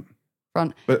 Front.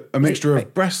 Front. But a mixture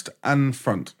of breast and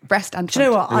front. Breast and front. Do you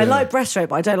know what? I like breaststroke,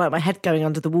 but I don't like my head going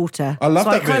under the water. I love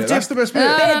so that bit. That's the best bit.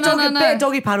 Bit of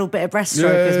doggy paddle, bit of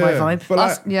breaststroke is my vibe.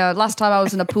 But last time I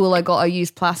was in a pool, I got a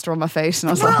used plaster on my face, and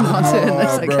I was like, I'm not doing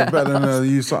this again. Better than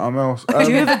use something else. Do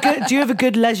you have a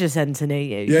good leisure centre near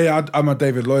you? Yeah, I'm a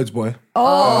David Lloyd's boy. Oh,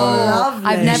 lovely.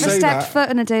 I've never stepped foot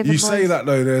in a David Lloyd's. You say that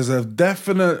though, there's a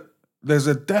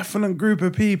definite group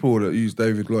of people that use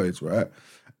David Lloyd's, right?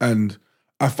 And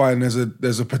I find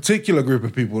there's a particular group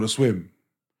of people that swim,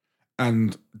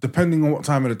 and depending on what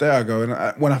time of the day I go,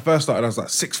 and when I first started, I was like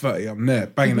 6:30, I'm there,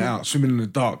 banging it out, swimming in the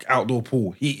dark, outdoor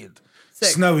pool, heated,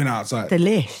 snowing outside.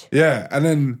 Delish. Yeah, and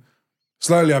then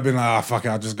slowly I've been like, fuck it,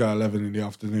 I'll just go 11 in the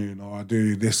afternoon, or I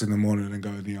do this in the morning and then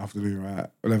go in the afternoon, right?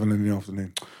 11 in the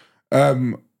afternoon.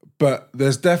 But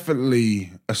there's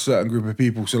definitely a certain group of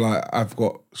people, so like I've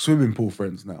got swimming pool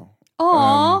friends now.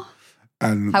 Aww.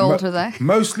 And how old are they?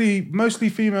 Mostly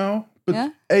female,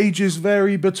 but ages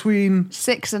vary between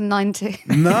 6 and 90.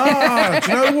 Nah,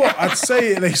 do you know what? I'd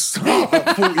say they start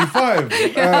at 45.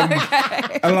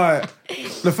 And like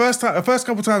the first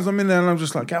couple of times I'm in there, and I'm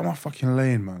just like, get out my fucking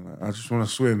lane, man. Like, I just want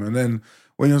to swim. And then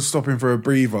when you're stopping for a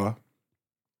breather,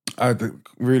 I had a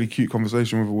really cute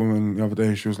conversation with a woman the other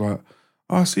day. She was like,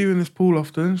 oh, I see you in this pool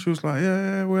often. She was like,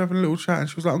 yeah, we're having a little chat. And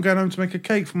she was like, I'm going home to make a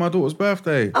cake for my daughter's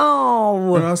birthday.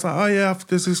 Oh. And I was like, oh yeah,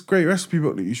 there's this great recipe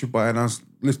book that you should buy. And I was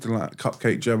listing like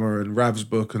Cupcake Gemma and Rav's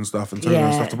book and stuff and telling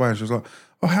her stuff to buy. And she was like,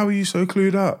 oh, how are you so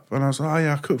clued up? And I was like, oh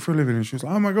yeah, I cook for a living. And she was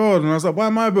like, oh my God. And I was like, buy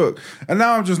my book. And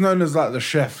now I'm just known as like the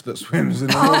chef that swims in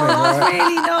the morning. Oh, that's right?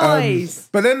 really nice.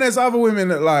 But then there's other women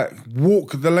that like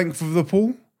walk the length of the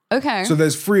pool. Okay. So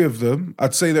there's 3 of them.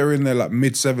 I'd say they're in their like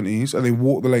mid-70s, and they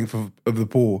walk the length of the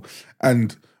pool.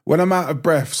 And when I'm out of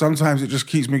breath, sometimes it just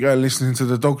keeps me going listening to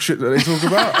the dog shit that they talk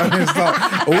about. And it's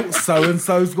like, oh,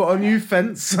 so-and-so's got a new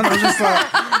fence. And I'm just like,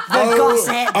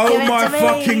 oh my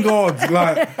fucking God.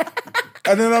 Like,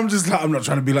 and then I'm just like, I'm not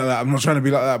trying to be like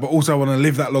that. But also I want to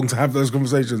live that long to have those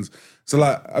conversations. So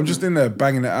like, I'm just in there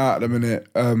banging it out at the minute,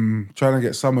 trying to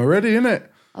get summer ready, innit?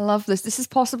 I love this. This is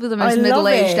possibly the most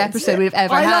middle-aged episode we've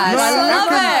ever had.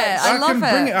 I love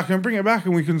it. I can bring it back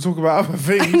and we can talk about other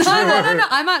things. No.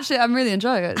 I'm really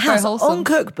enjoying it. It's very wholesome. On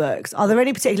cookbooks, are there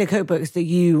any particular cookbooks that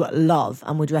you love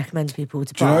and would recommend people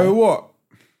to buy? Do you know what?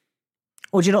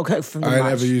 Or do you not cook from them I much?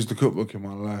 never used a cookbook in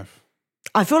my life.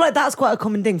 I feel like that's quite a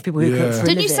common thing for people who cook for a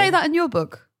Didn't you living. say that in your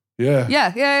book? Yeah.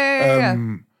 Yeah.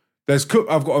 I've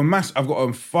got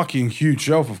a fucking huge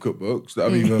shelf of cookbooks that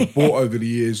I've either bought over the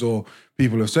years or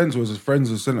people have sent to us, as friends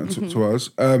have sent it to us.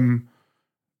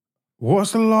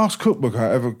 What's the last cookbook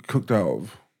I ever cooked out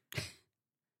of?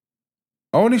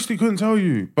 I honestly couldn't tell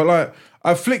you. But like,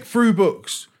 I flicked through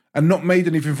books and not made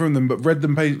anything from them, but read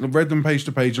them page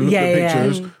to page and looked at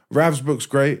pictures. Rav's book's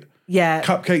great. Yeah.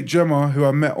 Cupcake Gemma, who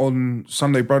I met on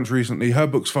Sunday Brunch recently, her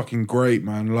book's fucking great,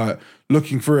 man. Like,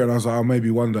 looking through it, and I was like, oh,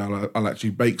 maybe one day I'll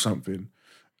actually bake something.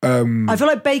 I feel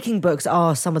like baking books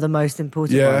are some of the most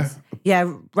important ones.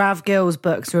 Yeah, Rav Gill's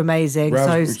books are amazing.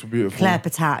 Rav's books are beautiful. Claire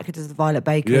Patak, who does the Violet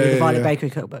Bakery, the Violet Bakery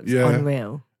cookbooks. Yeah.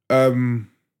 Unreal.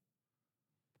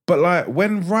 But like,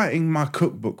 when writing my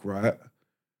cookbook, right,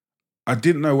 I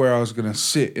didn't know where I was going to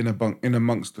sit in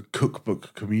amongst the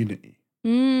cookbook community.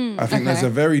 I think there's a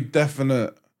very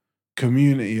definite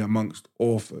community amongst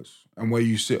authors and where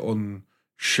you sit on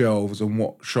shelves and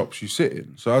what shops you sit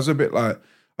in. So I was a bit like,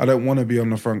 I don't want to be on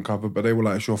the front cover, but they were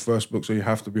like, it's your first book, so you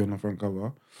have to be on the front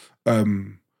cover.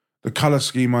 The colour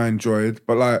scheme I enjoyed,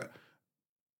 but like,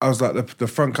 I was like, the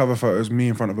front cover photo is me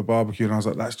in front of a barbecue, and I was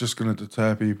like, that's just going to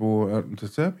deter people.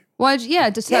 Why did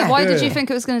you think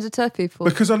it was going to deter people?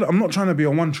 Because I'm not trying to be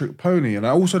a one-trick pony, and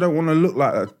I also don't want to look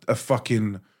like a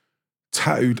fucking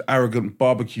tattooed, arrogant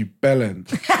barbecue bellend.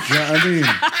 Do you know what I mean?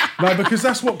 No, because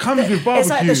that's what comes with barbecue. It's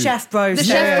like the Chef Bros. The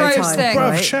Chef Bros thing.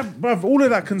 Bruv, all of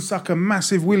that can suck a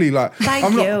massive willy. Like,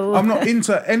 I'm not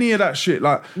into any of that shit.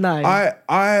 Like, no.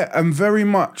 I am very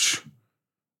much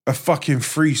a fucking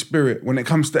free spirit when it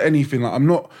comes to anything. Like, I'm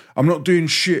not doing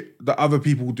shit that other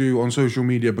people do on social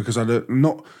media because I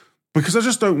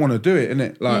just don't want to do it,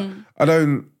 innit? Like, I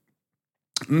don't.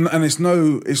 And it's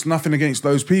nothing against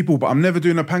those people, but I'm never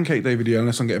doing a Pancake Day video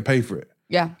unless I'm getting paid for it.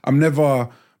 Yeah. I'm never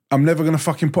gonna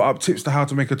fucking put up tips to how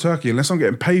to make a turkey unless I'm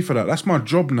getting paid for that. That's my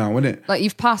job now, innit? Like,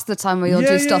 you've passed the time where you'll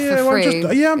do stuff for free.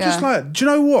 I'm just like, do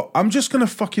you know what? I'm just gonna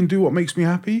fucking do what makes me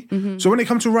happy. Mm-hmm. So when it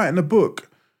comes to writing a book,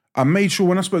 I made sure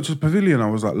when I spoke to the Pavilion, I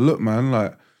was like, look, man,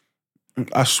 like,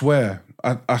 I swear,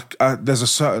 I there's a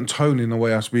certain tone in the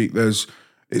way I speak.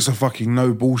 It's a fucking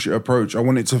no bullshit approach. I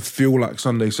want it to feel like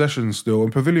Sunday sessions still.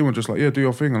 And Pavilion were just like, yeah, do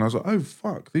your thing. And I was like, oh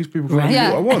fuck, these people can do what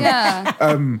I want. Yeah.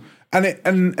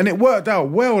 And it worked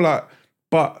out well. Like,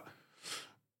 but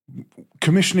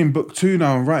commissioning book 2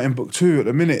 now and writing book 2 at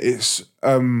the minute, it's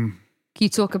Can you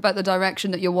talk about the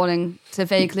direction that you're wanting to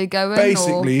vaguely go in?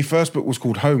 Basically, first book was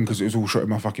called Home because it was all shot in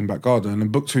my fucking back garden,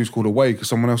 and book 2 is called Away because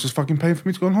someone else is fucking paying for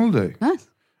me to go on holiday. Nice.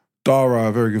 Dara,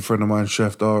 a very good friend of mine,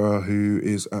 Chef Dara, who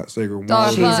is at Sega and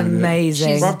Wild. She's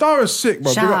amazing. Dara's sick,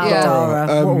 bro. Shout out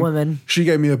Dara. What a woman. She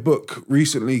gave me a book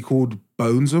recently called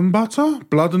Bones and Butter?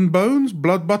 Blood and Bones?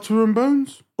 Blood, Butter and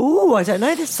Bones? Ooh, I don't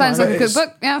know this Sounds one. like a good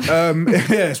book, yeah.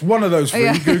 Yeah, it's one of those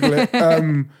three. Google it.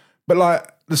 But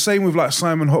like, the same with like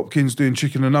Simon Hopkins doing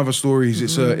Chicken and Other Stories.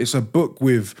 It's a book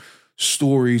with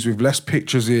stories with less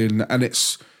pictures in, and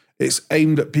it's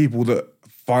aimed at people that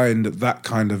find that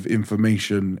kind of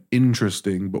information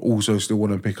interesting, but also still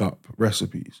want to pick up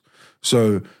recipes.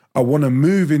 So I want to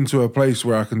move into a place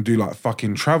where I can do like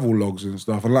fucking travel logs and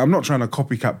stuff. And like, I'm not trying to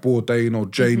copycat Bourdain or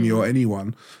Jamie or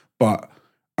anyone, but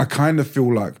I kind of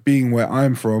feel like being where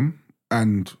I'm from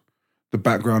and the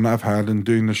background I've had and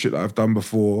doing the shit that I've done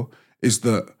before is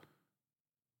that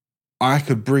I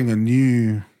could bring a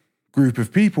new group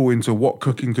of people into what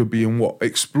cooking could be and what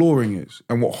exploring is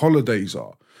and what holidays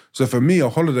are. So for me, a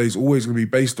holiday is always going to be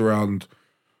based around,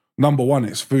 number one,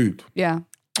 it's food. Yeah.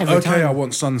 Every time. I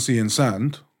want sun, sea and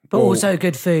sand. But also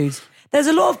good food. There's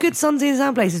a lot of good sun, sea and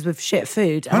sand places with shit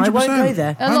food, and 100%. I won't go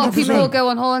there. A lot of people will go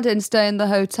on holiday and stay in the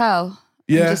hotel.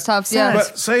 Yeah. Just have,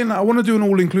 But saying that, I want to do an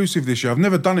all-inclusive this year. I've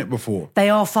never done it before. They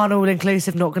are fun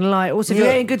all-inclusive, not going to lie. Also, if you're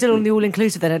getting good deal on the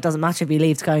all-inclusive, then it doesn't matter if you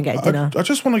leave to go and get dinner. I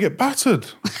just want to get battered. Do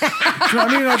you know what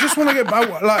I mean? I just want to get...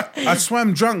 Like, I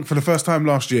swam drunk for the first time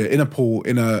last year in a pool,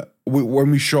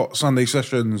 when we shot Sunday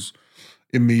sessions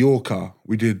in Mallorca.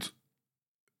 We did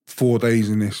 4 days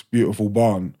in this beautiful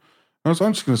barn. I was like,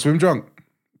 I'm just going to swim drunk.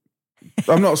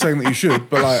 I'm not saying that you should,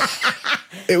 but like...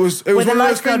 It was with one a of those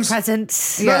lifeguard things.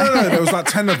 presence. No. There was like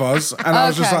 10 of us, and I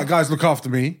was just like, guys, look after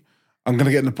me. I'm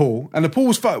gonna get in the pool, and the pool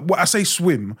was when I say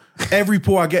swim, every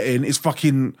pool I get in is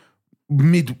fucking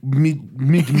mid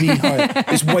knee height.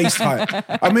 It's waist height.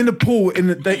 I'm in the pool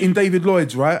in David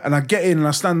Lloyd's, right, and I get in and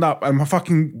I stand up, and my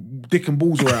fucking dick and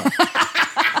balls are out.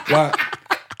 Like.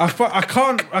 I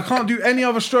can't do any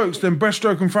other strokes than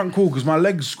breaststroke and front crawl because my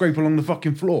legs scrape along the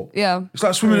fucking floor. Yeah. It's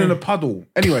like swimming in a puddle.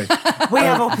 Anyway. We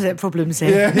have opposite problems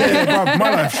here. Yeah, bro, my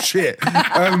life's shit.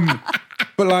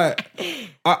 But like,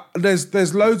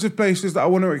 there's loads of places that I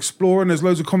want to explore and there's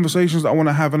loads of conversations that I want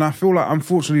to have. And I feel like,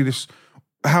 unfortunately,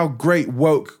 how great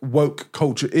woke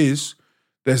culture is,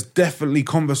 there's definitely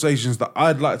conversations that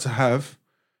I'd like to have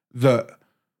that...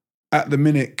 at the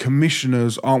minute,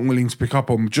 commissioners aren't willing to pick up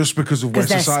on just because of where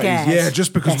society is. Yeah,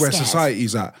 just because where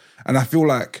society's at. And I feel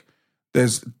like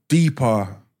there's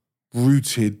deeper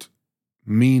rooted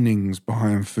meanings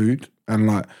behind food and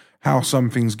like how some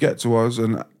things get to us,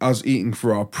 and us eating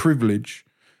for our privilege,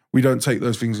 we don't take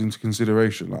those things into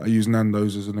consideration. Like I use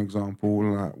Nando's as an example,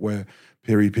 like where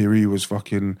piri was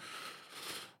fucking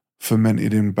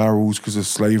fermented in barrels because of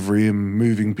slavery and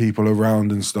moving people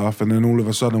around and stuff, and then all of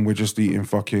a sudden we're just eating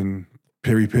fucking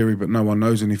piri, but no one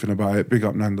knows anything about it. Big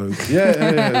up Nando's.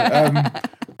 Yeah.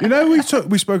 You know,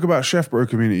 we spoke about Chef Bro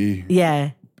community.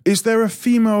 Yeah. Is there a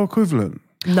female equivalent?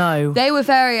 No. They were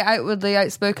very outwardly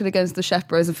outspoken against the Chef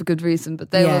Bros and for good reason,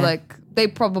 but they were like, they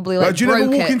probably like do you broke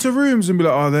never walk it. into rooms and be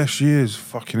like, oh, there she is,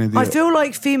 fucking idiot? I feel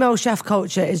like female chef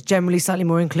culture is generally slightly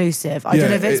more inclusive. I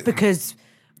don't know if it's because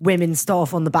women start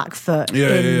off on the back foot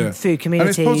in food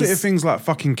communities. And it's positive things like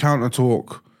fucking counter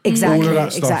talk. Exactly, all of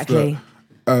that stuff exactly.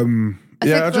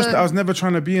 I was never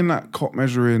trying to be in that cock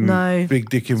measuring,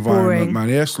 big dick environment, man.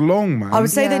 Yeah, it's long, man. I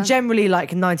would say that generally, like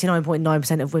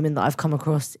 99.9% of women that I've come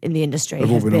across in the industry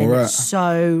have been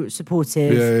so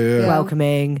supportive,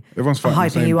 welcoming, everyone's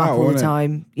hyping you up all the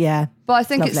time. Yeah. But I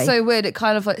think it's so weird. It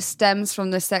kind of like stems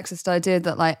from this sexist idea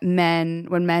that like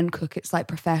when men cook, it's like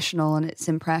professional and it's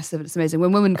impressive and it's amazing.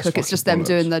 When women cook, it's just them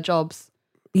doing their jobs.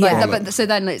 Yeah. But so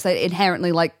then it's like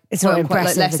inherently like it's not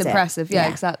impressive, like less impressive. Yeah,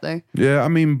 exactly. Yeah, I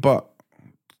mean, but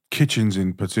kitchens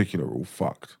in particular are all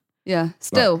fucked. Yeah,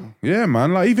 still. Like, yeah,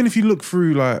 man. Like even if you look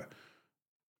through like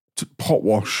pot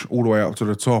wash all the way up to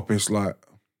the top, it's like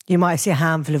you might see a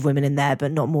handful of women in there,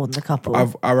 but not more than a couple.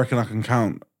 I reckon I can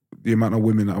count the amount of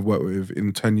women that I've worked with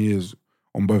in 10 years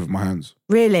on both of my hands.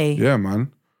 Really? Yeah,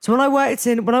 man. So when I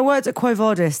worked at Quo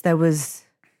Vadis, there was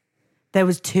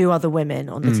 2 other women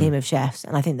on the team of chefs,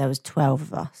 and I think there was 12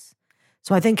 of us.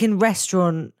 So I think in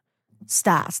restaurant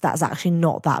stats, that's actually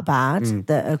not that bad.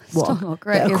 That a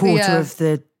quarter of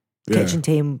the kitchen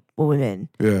team were women.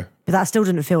 Yeah. But that still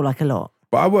didn't feel like a lot.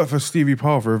 But I worked for Stevie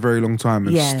Powell for a very long time,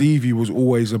 and Stevie was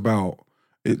always about,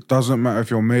 it doesn't matter if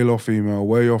you're male or female,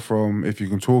 where you're from, if you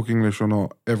can talk English or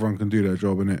not, everyone can do their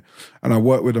job, innit? And I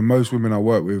worked with the most women I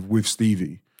worked with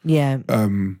Stevie. Yeah.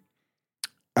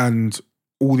 And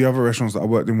all the other restaurants that I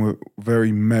worked in were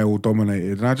very male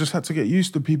dominated, and I just had to get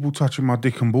used to people touching my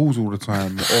dick and balls all the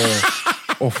time,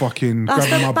 or fucking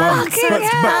grabbing my bum.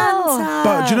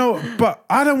 But do you know? But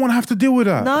I don't want to have to deal with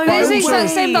that. No, it's exactly the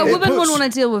same. But women wouldn't want to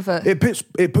deal with it.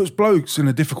 It puts blokes in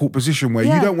a difficult position where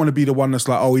you don't want to be the one that's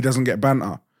like, oh, he doesn't get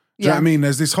banter. Do you know what I mean?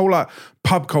 There's this whole like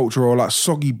pub culture or like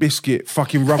soggy biscuit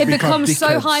fucking rugby club. It becomes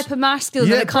so hyper masculine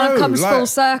that it kind of comes full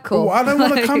circle. I don't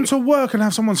want to come to work and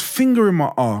have someone's finger in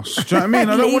my arse. Do you know what I mean?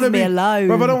 I don't want to be alone.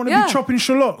 Bruv, I don't want to be chopping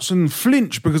shallots and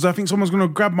flinch because I think someone's going to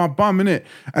grab my bum, innit?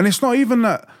 And it's not even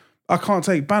that I can't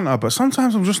take banter, but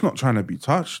sometimes I'm just not trying to be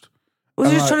touched. Well,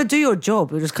 you're just trying to do your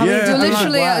job. You're just coming You're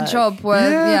literally at a job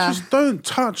where, just don't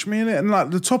touch me, innit? And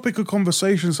like the topic of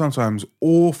conversation sometimes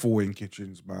awful in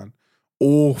kitchens, man.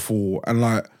 Awful. And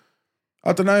like,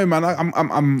 I don't know, man.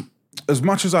 I'm as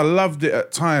much as I loved it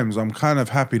at times, I'm kind of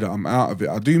happy that I'm out of it.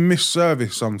 I do miss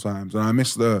service sometimes, and I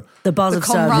miss the buzz of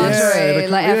camaraderie,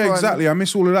 service. everyone. Exactly. I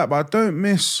miss all of that, but I don't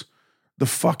miss the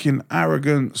fucking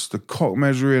arrogance, the cock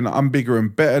measuring. I'm bigger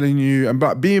and better than you, and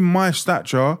but being my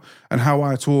stature and how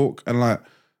I talk and like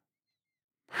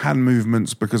hand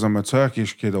movements because I'm a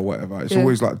Turkish kid or whatever. It's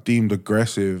always like deemed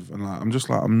aggressive, and like I'm just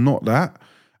like I'm not that.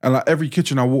 And like every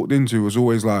kitchen I walked into was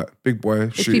always like, big boy,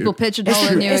 shoot people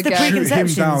pigeonholing you again. Shoot him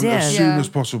down as soon as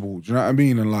possible. Do you know what I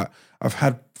mean? And like I've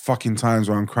had fucking times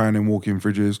where I'm crying in walk-in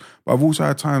fridges, but I've also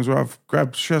had times where I've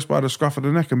grabbed chefs by the scruff of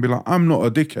the neck and be like, I'm not a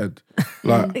dickhead.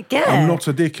 Like I'm not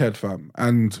a dickhead, fam.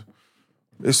 And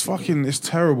it's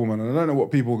terrible, man. And I don't know what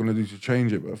people are going to do to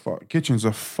change it, but kitchens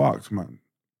are fucked, man.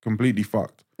 Completely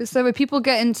fucked. So when people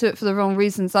get into it for the wrong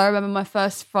reasons, I remember my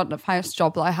first front of house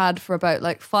job that I had for about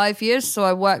like 5 years. So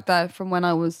I worked there from when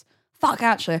I was,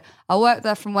 I worked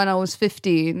there from when I was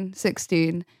 15,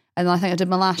 16. And I think I did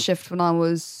my last shift when I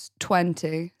was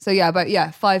 20. So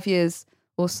about 5 years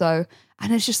or so.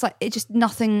 And it's just like,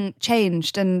 nothing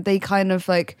changed. And they kind of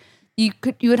like, you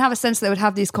would have a sense that they would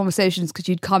have these conversations because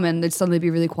you'd come in, they'd suddenly be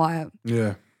really quiet.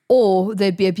 Yeah. Or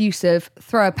they'd be abusive,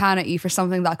 throw a pan at you for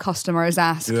something that a customer has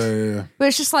asked. Yeah. But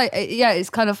it's just like, it's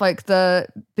kind of like the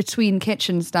between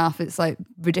kitchen staff, it's like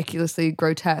ridiculously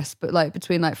grotesque. But like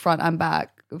between like front and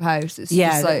back of house, it's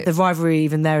just like... the rivalry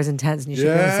even there is intense and you should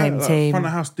be on the same team. Front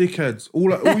of house dickheads. All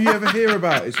you ever hear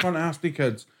about is front of house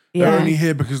dickheads. They're only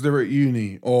here because they're at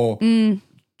uni or...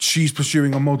 she's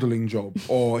pursuing a modelling job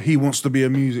or he wants to be a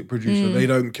music producer. They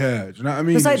don't care. Do you know what I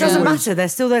mean? It's like, it doesn't matter. They're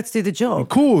still there to do the job. Of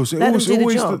course.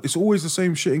 It's always the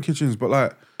same shit in kitchens, but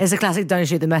like... It's a classic don't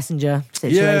shoot the messenger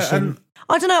situation. Yeah, and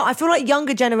I don't know. I feel like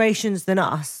younger generations than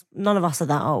us, none of us are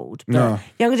that old, but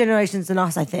younger generations than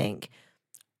us, I think,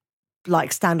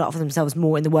 like stand up for themselves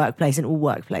more in the workplace, in all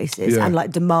workplaces, and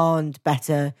like demand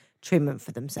better treatment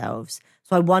for themselves.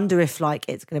 So I wonder if like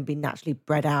it's going to be naturally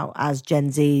bred out as Gen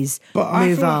Zs But move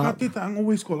I feel up. like I did that and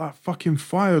always got like fucking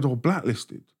fired or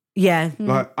blacklisted. Yeah.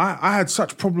 Like I had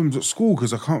such problems at school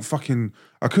because I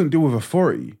couldn't deal with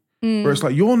authority. Where it's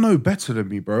like, you're no better than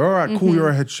me, bro. All right, cool, you're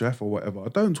a head chef or whatever.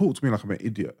 Don't talk to me like I'm an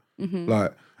idiot.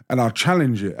 Like, and I'll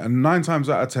challenge it. And 9 times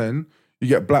out of 10, you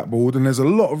get blackballed. And there's a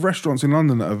lot of restaurants in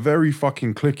London that are very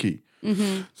fucking cliquey.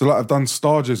 So like I've done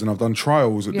stages and I've done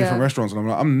trials at different restaurants, and I'm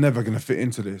like, I'm never gonna fit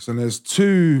into this. And there's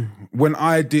 2 when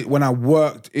I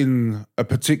worked in a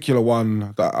particular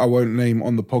one that I won't name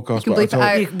on the podcast. You can bleep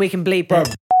it out. We can bleep Bruv.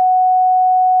 it.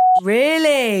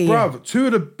 Really? Bruv, 2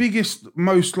 of the biggest,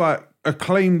 most like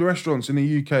acclaimed restaurants in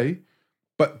the UK.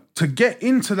 But to get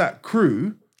into that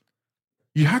crew,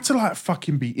 you had to like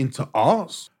fucking be into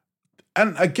arts.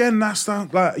 And again, that's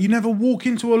not like, you never walk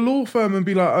into a law firm and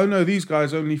be like, oh no, these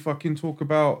guys only fucking talk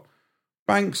about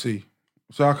Banksy,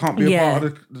 so I can't be a part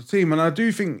of the team. And I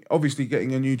do think, obviously,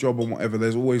 getting a new job and whatever,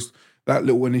 there's always that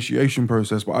little initiation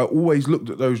process. But I always looked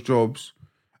at those jobs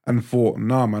and thought,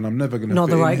 nah, man, I'm never going to fit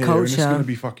the right in here, culture. and it's going to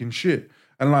be fucking shit.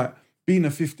 And like being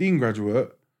a 15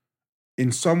 graduate,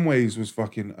 in some ways was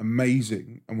fucking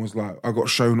amazing, and was like, I got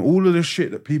shown all of the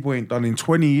shit that people ain't done in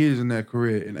 20 years in their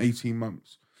career in 18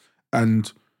 months.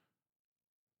 And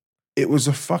it was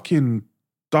a fucking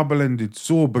double-ended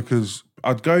sword, because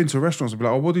I'd go into restaurants and be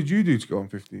like, oh, what did you do to go on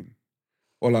 15?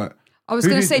 Or like, I was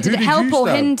going to say, did it help or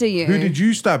hinder you? Who did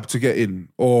you stab to get in?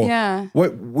 Or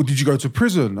what did you go to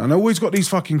prison? And I always got these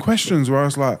fucking questions where I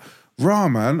was like, rah,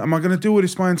 man, am I going to deal with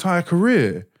this my entire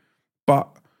career? But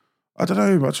I don't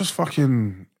know, I just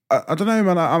fucking, I don't know,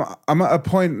 man. I'm at a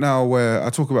point now where I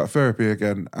talk about therapy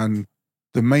again, and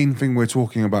the main thing we're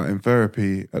talking about in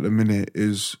therapy at the minute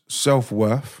is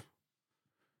self-worth.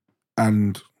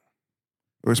 And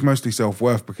it's mostly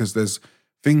self-worth, because there's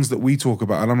things that we talk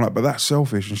about and I'm like, but that's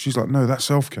selfish. And she's like, no, that's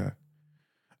self-care.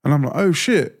 And I'm like, oh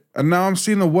shit. And now I'm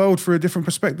seeing the world through a different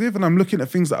perspective, and I'm looking at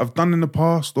things that I've done in the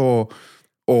past or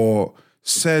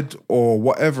said or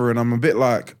whatever. And I'm a bit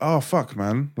like, oh fuck,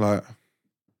 man. Like,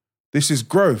 this is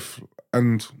growth.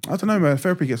 And I don't know, man,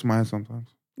 therapy gets in my head sometimes.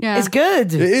 Yeah. It's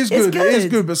good. It is good. It is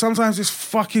good. But sometimes it's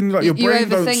fucking like your brain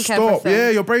don't stop. Everything. Yeah,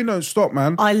 your brain don't stop,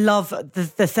 man. I love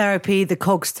the therapy, the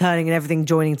cogs turning and everything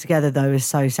joining together, though, is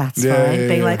so satisfying.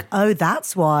 Being like, oh,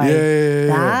 that's why.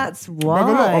 That's why.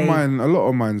 A lot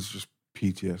of mine's just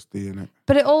PTSD, innit?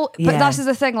 But but that's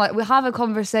the thing. Like, we have a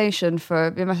conversation for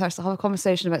me and my therapist. I have a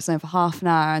conversation about something for half an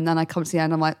hour, and then I come to the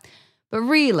end. I'm like, but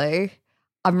really,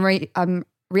 I'm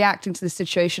reacting to the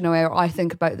situation in a way where I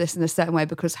think about this in a certain way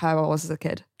because how I was as a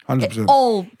kid.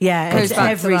 100%. It's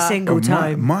every single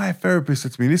time. My therapist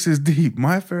said to me, this is deep.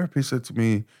 My therapist said to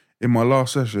me in my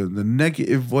last session, the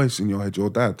negative voice in your head,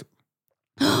 your dad.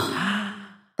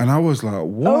 And I was like,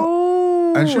 what?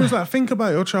 Oh. And she was like, think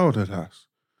about your childhood, Hass.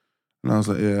 And I was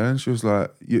like, yeah. And she was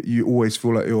like, you always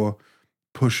feel like you're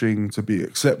pushing to be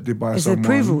accepted by someone. It's an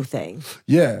approval thing.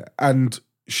 Yeah. And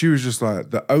she was just like,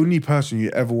 the only person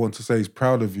you ever want to say is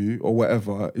proud of you or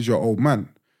whatever is your old man.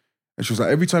 And she was like,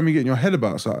 every time you get in your head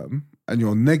about something and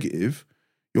you're negative,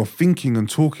 you're thinking and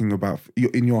talking about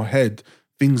in your head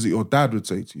things that your dad would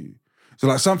say to you. So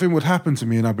like something would happen to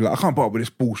me and I'd be like, I can't put up with this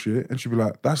bullshit. And she'd be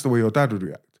like, that's the way your dad would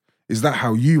react. Is that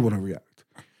how you want to react?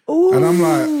 Ooh. And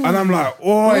I'm like,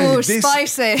 oh,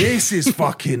 spicy. This is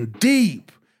fucking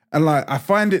deep. And like, I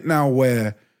find it now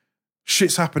where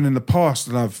shit's happened in the past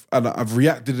and I've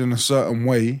reacted in a certain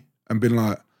way and been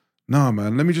like, nah,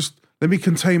 man, let me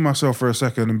contain myself for a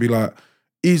second and be like,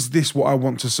 is this what I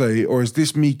want to say? Or is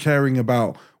this me caring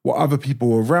about what other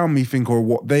people around me think or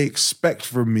what they expect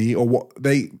from me or what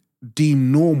they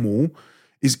deem normal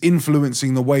is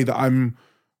influencing the way that I'm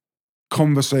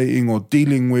conversating or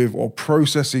dealing with or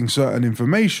processing certain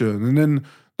information? And then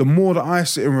the more that I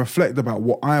sit and reflect about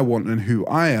what I want and who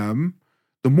I am,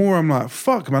 the more I'm like,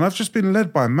 fuck, man, I've just been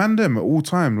led by mandem at all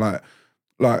time. Like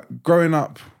growing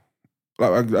up,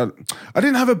 like I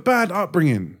didn't have a bad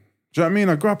upbringing. Do you know what I mean?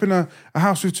 I grew up in a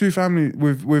house with 2 families,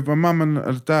 with my mum and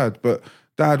a dad, but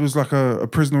dad was like a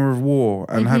prisoner of war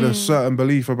and had a certain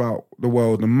belief about the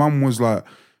world. And mum was like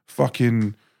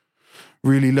fucking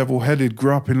really level-headed,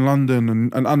 grew up in London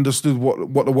and understood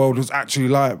what the world was actually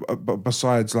like, but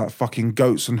besides like fucking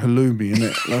goats and halloumi,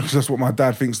 innit? Like, that's what my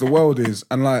dad thinks the world is.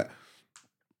 And like,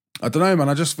 I don't know, man,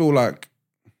 I just feel like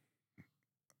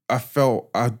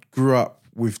I grew up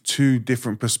with 2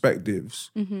 different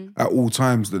perspectives at all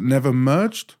times that never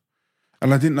merged.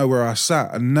 And I didn't know where I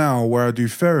sat. And now where I do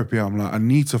therapy, I'm like, I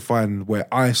need to find where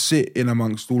I sit in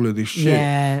amongst all of this shit.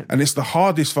 Yeah. And it's the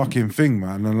hardest fucking thing,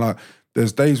 man. And like,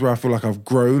 there's days where I feel like I've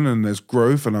grown and there's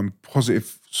growth and I'm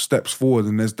positive steps forward.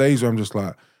 And there's days where I'm just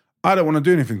like, I don't want to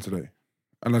do anything today.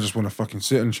 And I just want to fucking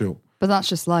sit and chill. But that's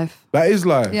just life. That is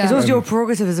life. Yeah. It's also And your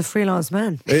prerogative as a freelance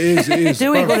man. it is.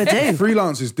 Do what you gotta do.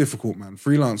 Freelance is difficult, man.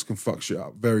 Freelance can fuck shit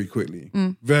up very quickly.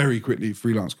 Very quickly,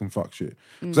 freelance can fuck shit.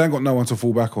 Because I ain't got no one to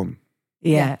fall back on.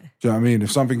 Yeah. Do you know what I mean?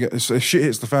 If shit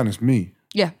hits the fan, it's me.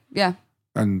 Yeah, yeah.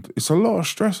 And it's a lot of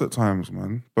stress at times,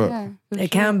 man. But Yeah, It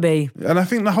can be. and I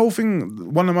think the whole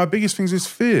thing, one of my biggest things is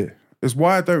fear. It's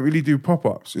why I don't really do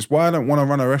pop-ups. It's why I don't want to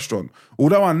run a restaurant.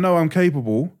 Although I know I'm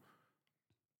capable,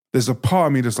 there's a part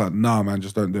of me that's like, nah, man,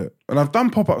 just don't do it. And I've done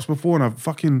pop-ups before and I've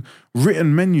fucking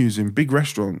written menus in big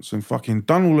restaurants and fucking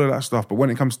done all of that stuff. But when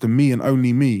it comes to me and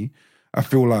only me, I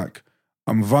feel like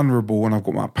I'm vulnerable and I've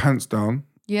got my pants down.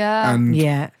 Yeah.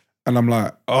 And I'm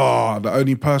like, the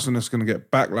only person that's going to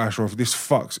get backlash or if this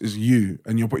fucks is you.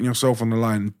 And you're putting yourself on the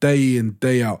line day in,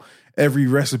 day out. Every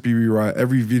recipe we write,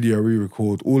 every video we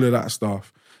record, all of that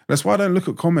stuff. That's why I don't look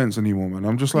at comments anymore, man.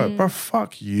 I'm just like, bro,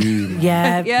 fuck you, man.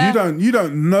 Yeah. Yeah. You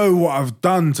don't know what I've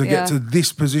done to Yeah. get to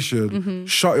this position.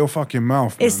 Shut your fucking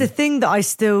mouth, man. It's the thing that I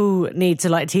still need to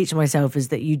like teach myself is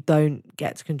that you don't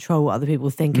get to control what other people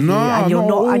think of you, and you're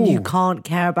not at and you all. can't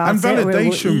care about and it. Or it will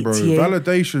validation, eat bro. you.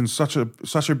 Validation's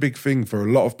such a big thing for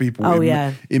a lot of people. Oh,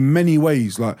 yeah. In many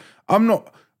ways, like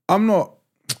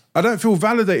I don't feel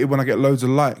validated when I get loads of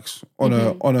likes on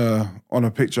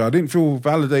a picture. I didn't feel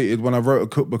validated when I wrote a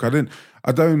cookbook. I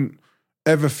don't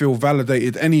ever feel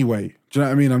validated anyway. Do you know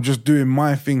what I mean? I'm just doing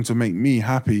my thing to make me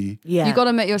happy. Yeah. You got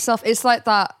to make yourself. It's like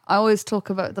that. I always talk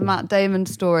about the Matt Damon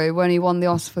story when he won the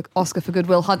Oscar for Good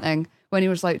Will Hunting when he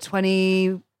was like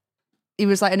 20. He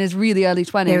was like in his really early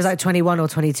 20s. He was like 21 or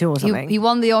 22 or something. He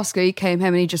won the Oscar. He came home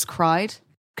and he just cried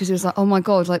because he was like, oh my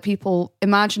God, like people,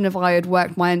 imagine if I had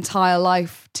worked my entire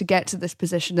life to get to this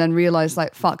position and realised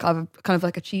like, fuck, I've kind of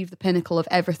like achieved the pinnacle of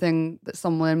everything that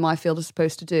someone in my field is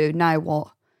supposed to do. Now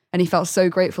what? And he felt so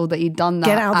grateful that he'd done that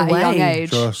Get out of at the a young way.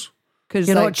 age. Just. Because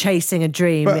You're like, not chasing a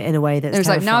dream in a way that's it was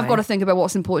like, now I've got to terrifying. think about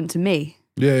what's important to me.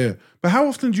 Yeah. But how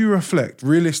often do you reflect?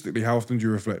 Realistically, how often do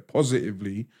you reflect?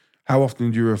 Positively, how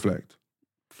often do you reflect?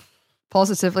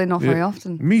 Positively, not very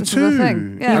often. Me This is the too.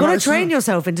 thing. Yeah. You've got to That's train not-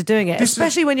 yourself into doing it,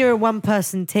 especially when you're a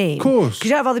one-person team. Of course. Because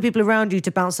you have other people around you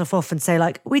to bounce stuff off and say,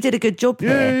 like, we did a good job here.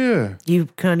 Yeah. You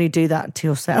can only do that to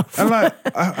yourself. And like,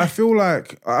 I feel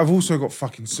like I've also got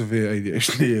fucking severe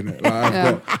ADHD in it.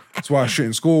 Like, that's why I shit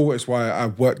in school. It's why I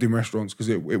worked in restaurants because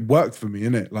it worked for me,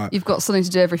 innit? Like, You've got something to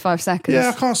do every 5 seconds.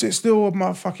 yeah, I can't sit still.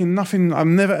 My fucking nothing. I've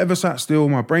never ever sat still.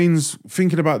 My brain's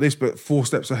thinking about this, but 4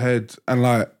 steps ahead. And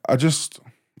like, I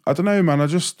don't know, man. I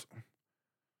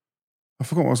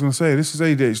forgot what I was going to say. This is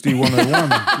ADHD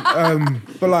 101.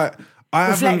 But like,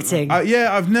 Reflecting.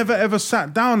 I've never ever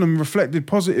sat down and reflected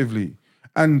positively.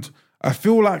 And I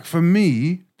feel like for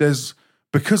me,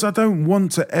 because I don't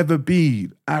want to ever be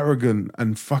arrogant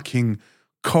and fucking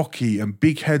cocky and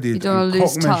big-headed You don't and wanna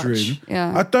lose cock measuring. touch.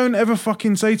 Yeah. I don't ever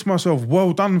fucking say to myself,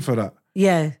 well done for that.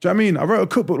 Yeah. Do you know what I mean? I wrote a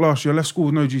cookbook last year. I left school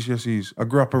with no GCSEs. I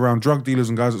grew up around drug dealers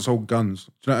and guys that sold guns.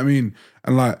 Do you know what I mean?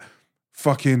 And like,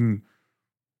 fucking,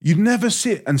 you'd never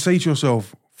sit and say to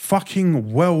yourself,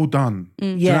 fucking well done. Do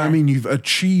you know what I mean? You've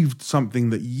achieved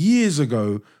something that years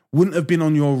ago wouldn't have been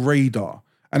on your radar.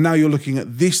 And now you're looking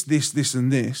at this,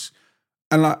 and this.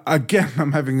 And like, again,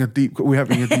 we're having a deep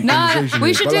conversation. we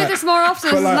here. should But do like- this more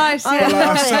often. but It's like- nice. but Yeah.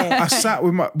 like, I sat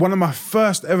with one of my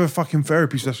first ever fucking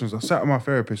therapy sessions. I sat with my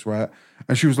therapist, right?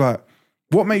 And she was like,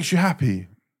 what makes you happy?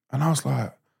 And I was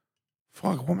like,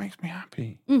 fuck, what makes me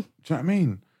happy? Do you know what I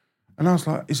mean? And I was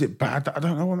like, is it bad that I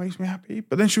don't know what makes me happy?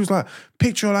 But then she was like,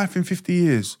 picture your life in 50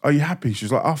 years. Are you happy? She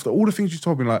was like, after all the things you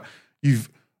told me, like, you've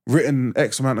written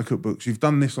X amount of cookbooks, you've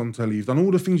done this on telly, you've done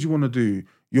all the things you want to do,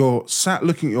 you're sat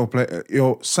looking at your plate,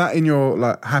 you're sat in your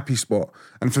like happy spot.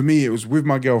 And for me, it was with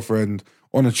my girlfriend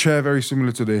on a chair very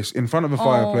similar to this, in front of a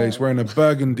fireplace, wearing a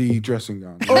burgundy dressing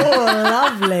gown. Oh,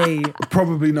 lovely.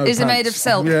 Probably no Is it pants. made of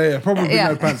silk? Yeah, probably Yeah.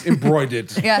 no pants,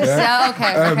 embroidered. Yes. Yeah.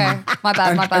 Okay. My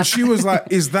bad. And she was like,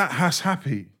 is that Has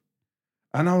happy?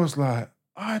 And I was like,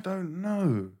 I don't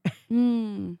know.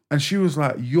 And she was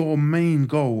like, your main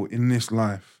goal in this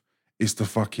life is to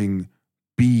fucking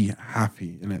be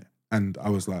happy, innit? And I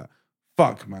was like,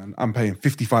 fuck, man, I'm paying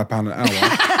 £55 an hour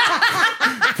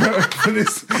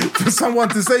for someone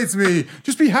to say to me,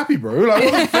 just be happy, bro. Like,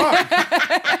 what the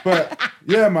fuck? But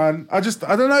yeah, man, I don't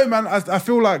know, man. I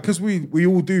feel like because we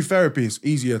all do therapy, it's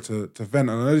easier to vent.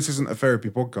 And I know this isn't a therapy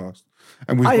podcast.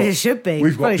 And it should be.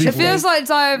 We've got Probably people, It feels like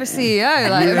die over CEO.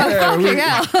 Like, fucking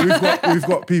hell. we've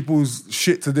got people's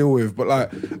shit to deal with. But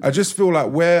like, I just feel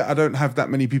like where I don't have that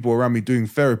many people around me doing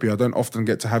therapy, I don't often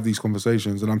get to have these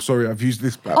conversations. And I'm sorry, I've used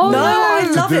this platform. Oh, no,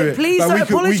 I love it. Please don't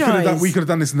apologise. We could have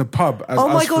done this in the pub. As, oh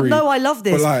my us God, three. no, I love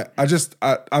this. But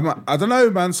like, I don't know,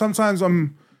 man. Sometimes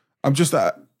I'm just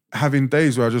having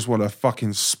days where I just want to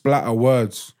fucking splatter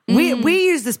words. We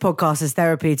use this podcast as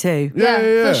therapy too.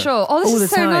 Yeah. For sure. Oh, this All is the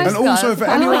so time. nice, And also guys. for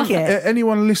I anyone, like it.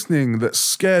 anyone listening that's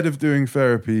scared of doing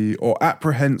therapy or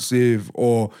apprehensive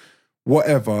or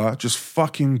whatever, just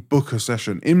fucking book a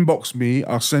session. Inbox me.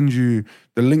 I'll send you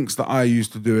the links that I use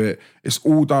to do it. It's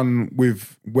all done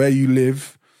with where you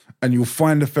live and you'll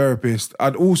find a therapist.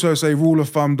 I'd also say rule of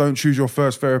thumb, don't choose your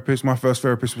first therapist. My first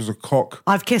therapist was a cock.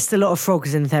 I've kissed a lot of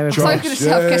frogs in therapy. So I'm going to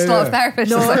say I've kissed a lot of therapists.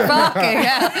 No. It's like, fucking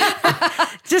yeah.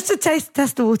 Just to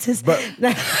test the waters. But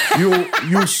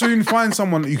you'll soon find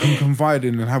someone that you can confide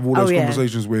in and have all those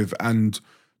conversations with and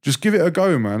just give it a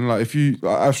go, man. Like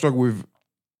I struggle with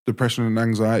depression and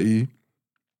anxiety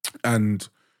and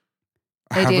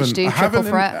ADHD, triple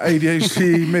threat.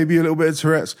 ADHD, maybe a little bit of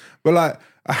Tourette's, but like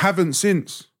I haven't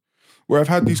since. Where I've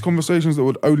had these conversations that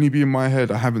would only be in my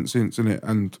head, I haven't since, innit?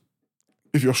 And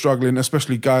if you're struggling,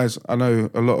 especially guys, I know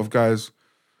a lot of guys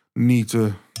need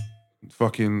to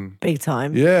fucking... Big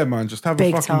time. Yeah, man, just have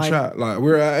Big a fucking time. chat. Like,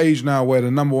 we're at an age now where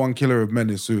the number one killer of men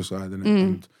is suicide, innit?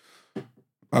 And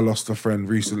I lost a friend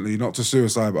recently, not to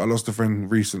suicide, but I lost a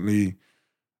friend recently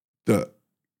to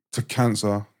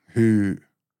cancer who...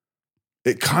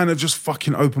 It kind of just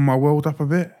fucking opened my world up a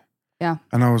bit. Yeah.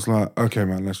 And I was like, okay,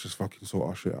 man, let's just fucking sort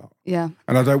our shit out. Yeah.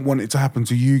 And I don't want it to happen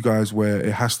to you guys where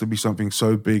it has to be something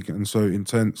so big and so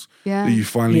intense that you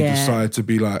finally decide to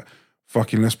be like,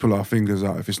 fucking, let's pull our fingers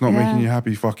out. If it's not making you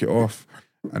happy, fuck it off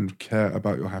and care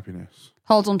about your happiness.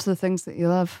 Hold on to the things that you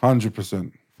love.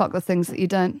 100%. Fuck the things that you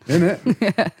don't. Innit?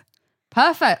 Yeah.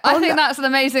 Perfect. I think that's an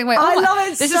amazing way. I love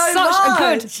it This so is such much.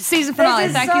 a good season finale.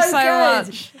 This is Thank you so good.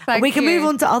 much. Thank we can you. move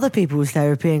on to other people's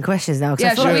therapy and questions now.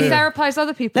 Yeah, I feel should like we therapize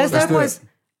other people? Let's therapize.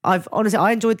 I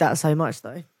enjoyed that so much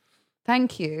though.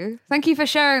 Thank you. Thank you for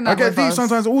sharing that I get with deep us.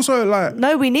 sometimes. Also, like...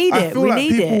 No, we need I it. feel We like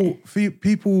need it.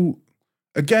 people,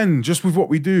 again, just with what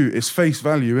we do, it's face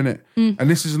value, innit? And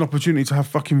this is an opportunity to have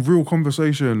fucking real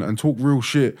conversation and talk real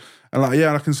shit. And like,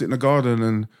 yeah, I can sit in the garden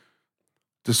and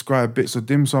describe bits of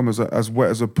dim sum as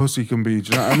wet as a pussy can be.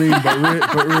 Do you know what I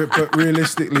mean? But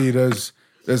realistically, there's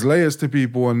layers to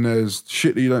people and there's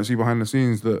shit that you don't see behind the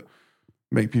scenes that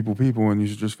make people, and you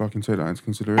should just fucking take that into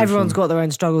consideration. Everyone's got their own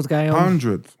struggles going on.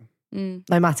 100.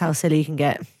 No matter how silly you can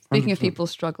get. Speaking of people's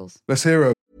struggles. Let's hear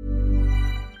it.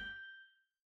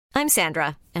 I'm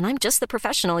Sandra, and I'm just the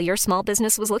professional your small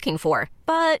business was looking for.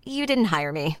 But you didn't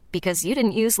hire me because you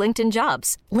didn't use LinkedIn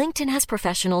Jobs. LinkedIn has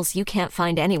professionals you can't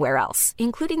find anywhere else,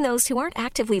 including those who aren't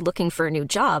actively looking for a new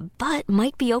job, but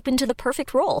might be open to the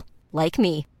perfect role, like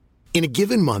me. In a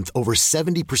given month, over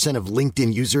 70% of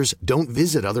LinkedIn users don't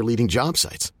visit other leading job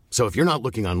sites. So if you're not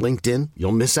looking on LinkedIn,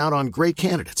 you'll miss out on great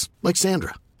candidates like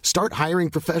Sandra. Start hiring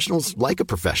professionals like a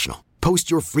professional. Post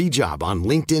your free job on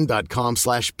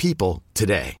linkedin.com/people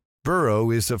today. Burrow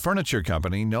is a furniture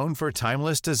company known for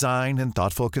timeless design and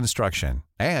thoughtful construction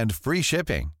and free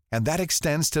shipping, and that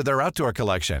extends to their outdoor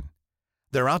collection.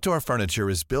 Their outdoor furniture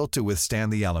is built to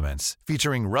withstand the elements,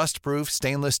 featuring rust-proof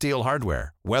stainless steel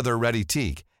hardware, weather-ready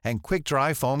teak, and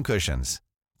quick-dry foam cushions.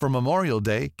 For Memorial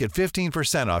Day, get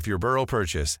 15% off your Burrow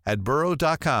purchase at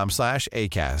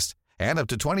burrow.com/ACAST and up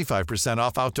to 25%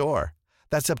 off outdoor.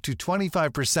 That's up to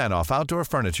 25% off outdoor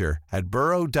furniture at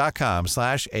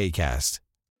burrow.com/ACAST.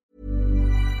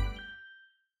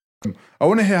 I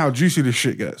want to hear how juicy this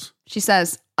shit gets. She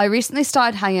says, I recently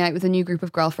started hanging out with a new group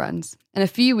of girlfriends. In a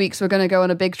few weeks, we're going to go on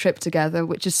a big trip together,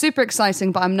 which is super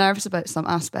exciting, but I'm nervous about some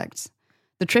aspects.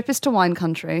 The trip is to wine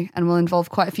country and will involve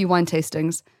quite a few wine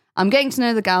tastings. I'm getting to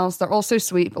know the gals. They're all so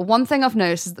sweet, but one thing I've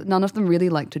noticed is that none of them really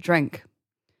like to drink.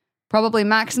 Probably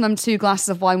maximum 2 glasses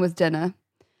of wine with dinner.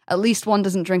 At least one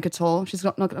doesn't drink at all. She's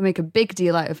not going to make a big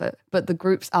deal out of it, but the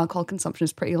group's alcohol consumption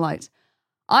is pretty light.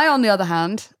 I, on the other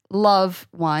hand, love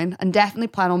wine and definitely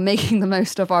plan on making the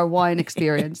most of our wine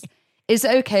experience. Is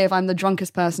it okay if I'm the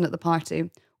drunkest person at the party?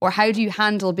 Or how do you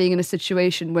handle being in a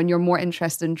situation when you're more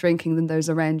interested in drinking than those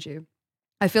around you?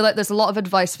 I feel like there's a lot of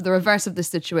advice for the reverse of this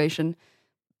situation,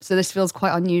 so this feels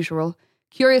quite unusual.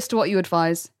 Curious to what you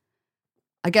advise.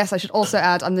 I guess I should also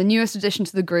add, I'm the newest addition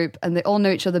to the group and they all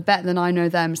know each other better than I know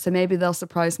them, so maybe they'll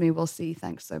surprise me. We'll see.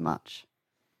 Thanks so much.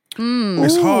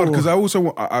 It's hard because I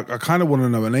kind of want to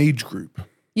know an age group.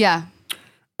 Yeah.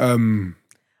 I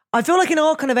feel like in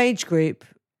our kind of age group,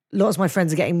 lots of my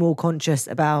friends are getting more conscious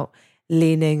about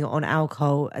leaning on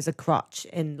alcohol as a crutch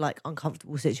in like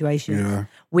uncomfortable situations. Yeah.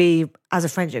 We, as a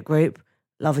friendship group,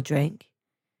 love a drink,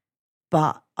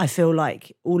 but I feel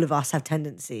like all of us have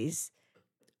tendencies.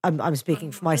 I'm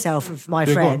speaking for myself and for my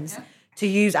friends. To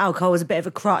use alcohol as a bit of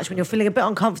a crutch when you're feeling a bit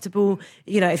uncomfortable,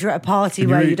 if you're at a party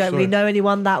where you don't really know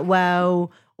anyone that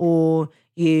well, or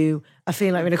you are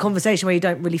feeling like you're in a conversation where you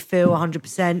don't really feel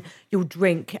 100%, you'll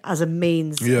drink as a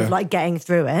means of like getting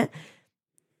through it.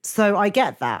 So I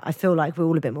get that. I feel like we're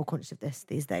all a bit more conscious of this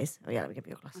these days. Oh yeah, let me give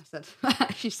you a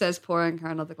glass. She says, pouring her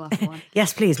another glass of wine.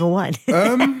 Yes, please, more wine.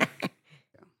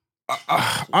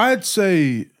 I'd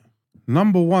say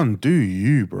number one, do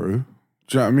you, bro.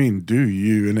 Do you know what I mean? Do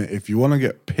you? And if you want to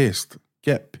get pissed.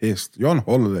 You're on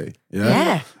holiday.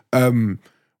 Yeah.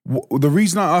 The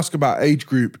reason I ask about age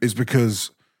group is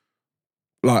because,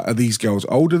 like, are these girls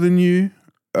older than you?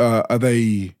 Are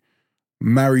they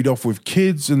married off with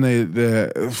kids? And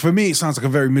they're for me, it sounds like a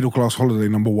very middle class holiday.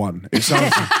 Number one, it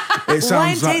sounds. It sounds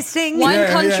wine like tasting, wine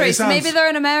country. So maybe they're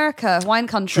in America, wine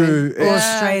country, true, or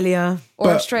Australia,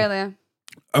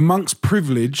 Amongst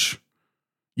privilege,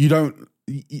 you don't.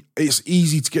 It's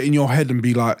easy to get in your head and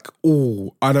be like,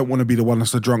 oh, I don't want to be the one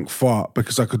that's a drunk fart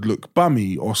because I could look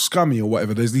bummy or scummy or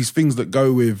whatever. There's these things that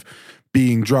go with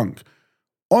being drunk.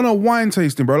 On a wine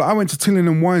tasting, bro, like I went to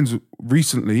Tilling Wines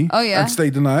recently and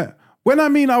stayed the night. When I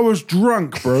mean I was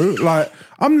drunk, bro, like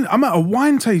I'm at a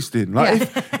wine tasting. Like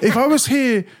if I was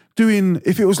here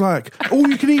if it was like all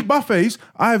you can eat buffets,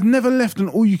 I have never left an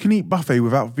all you can eat buffet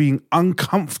without being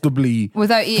uncomfortably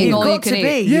without eating all you can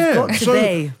eat. Yeah. You've got to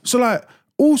be. So like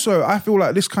also I feel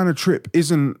like this kind of trip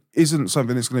isn't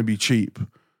something that's gonna be cheap.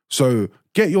 So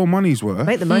get your money's worth.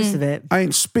 Make the most of it. I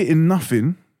ain't spitting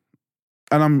nothing.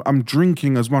 And I'm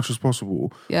drinking as much as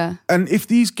possible. Yeah. And if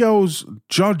these girls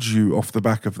judge you off the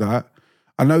back of that,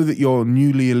 I know that you're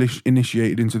newly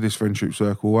initiated into this friendship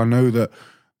circle. I know that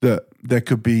there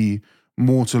could be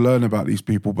more to learn about these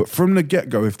people. But from the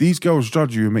get-go, if these girls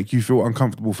judge you and make you feel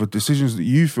uncomfortable for decisions that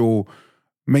you feel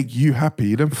make you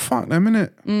happy, then fuck them,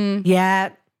 innit?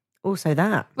 Yeah. Also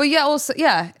that. But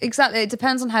yeah, exactly. It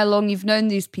depends on how long you've known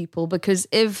these people, because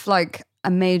if like a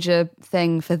major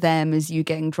thing for them is you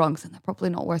getting drunk, then they're probably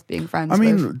not worth being friends with. I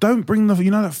mean, don't bring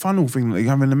that funnel thing that you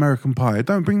have in American Pie.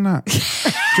 Don't bring that.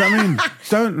 Do you know what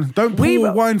I mean? Don't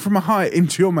pour wine from a height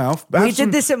into your mouth. We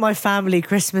did this at my family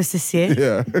Christmas this year.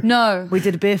 Yeah. No. We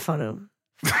did a beer funnel.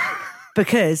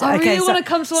 Because I really want to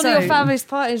come to one of your family's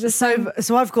parties.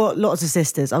 So I've got lots of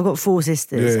sisters. I've got 4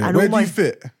 sisters. Yeah. And Where do you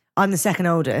fit? I'm the second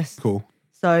oldest. Cool.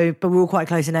 So, but we're all quite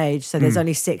close in age. So there's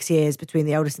only 6 years between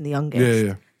the oldest and the youngest.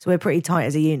 Yeah. So we're pretty tight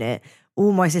as a unit.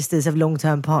 All my sisters have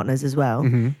long-term partners as well.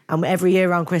 Mm-hmm. And every year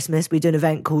around Christmas, we do an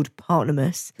event called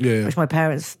Partnermas, which my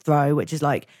parents throw, which is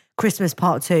like Christmas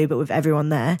part 2, but with everyone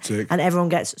there. Sick. And everyone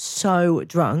gets so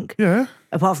drunk. Yeah.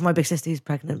 Apart from my big sister who's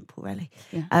pregnant, poor Ellie.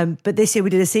 Yeah. But this year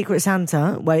we did a Secret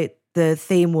Santa where the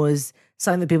theme was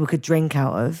something that people could drink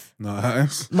out of.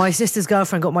 Nice. My sister's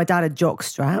girlfriend got my dad a jock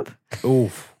strap.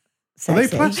 Oof. Are they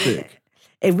plastic?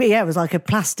 It was like a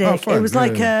plastic. Oh, fine. It was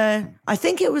like I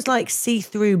think it was like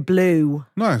see-through blue.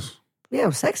 Nice. Yeah, it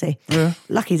was sexy. Yeah.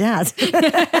 Lucky dad.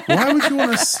 Why would you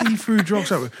want a see-through drop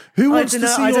shot? Who wants to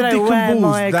see your dick and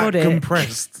balls that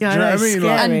compressed? Yeah, do you know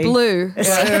what I mean? Like,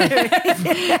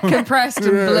 and blue. Compressed and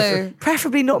blue.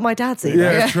 Preferably not my dad's either.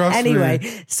 Yeah, trust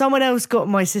anyway, someone else got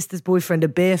my sister's boyfriend a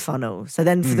beer funnel. So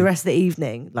then for the rest of the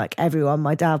evening, like everyone,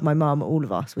 my dad, my mum, all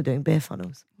of us were doing beer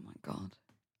funnels. Oh my God.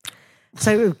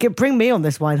 So bring me on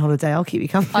this wine holiday. I'll keep you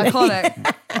company.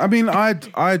 Iconic. I mean,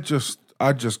 I'd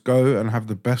just go and have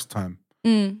the best time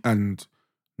and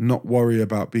not worry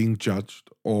about being judged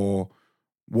or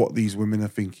what these women are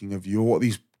thinking of you or what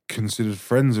these considered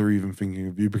friends are even thinking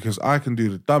of you, because I can do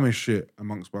the dumbest shit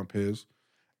amongst my peers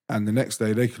and the next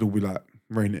day they could all be like,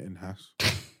 rein it in, Hass.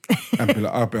 And be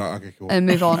like, I'll be like, okay, cool. And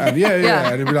move on. And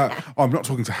yeah. And they'd be like, oh, I'm not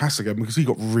talking to Hass again because he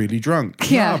got really drunk.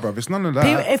 Yeah. Nah, bruv, it's none of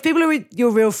that. If people are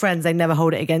your real friends, they never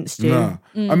hold it against you. Nah.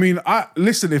 I mean,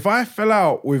 listen, if I fell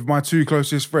out with my 2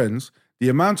 closest friends, the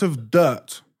amount of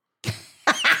dirt,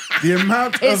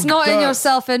 it's not in your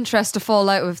self-interest to fall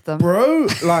out with them. Bro,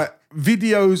 like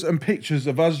videos and pictures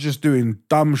of us just doing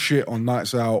dumb shit on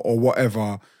nights out or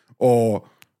whatever. Or,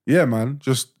 yeah, man,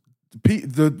 just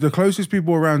the closest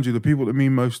people around you, the people that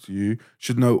mean most to you,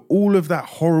 should know all of that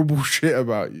horrible shit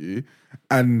about you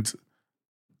and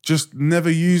just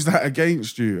never use that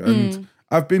against you. And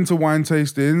I've been to wine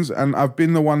tastings and I've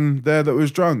been the one there that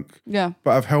was drunk. Yeah.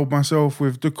 But I've held myself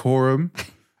with decorum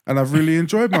and I've really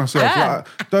enjoyed myself. Yeah.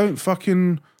 Like, don't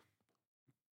fucking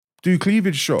do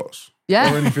cleavage shots or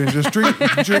anything. Just drink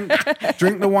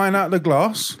the wine out of the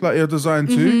glass like you're designed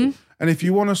to. And if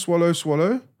you want to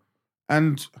swallow.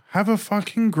 and have a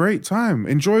fucking great time.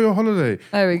 Enjoy your holiday.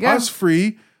 There we go. Us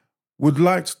three would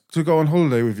like to go on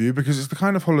holiday with you because it's the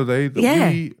kind of holiday that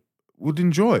we would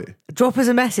enjoy. Drop us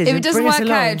a message. If it doesn't bring us work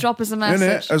along. out, drop us a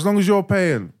message. Innit? As long as you're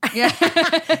paying. Yeah.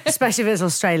 Especially if it's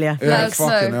Australia. Yeah, Let us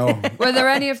fucking know. hell. Were there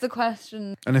any of the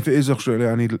questions? And if it is Australia,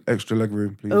 I need extra leg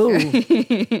room, please.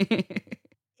 Ooh.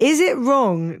 Is it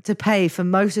wrong to pay for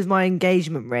most of my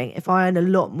engagement ring if I earn a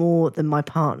lot more than my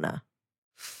partner?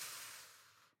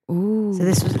 Ooh. So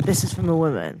this is from a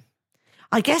woman.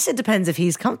 I guess it depends if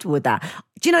he's comfortable with that.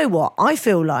 Do you know what? I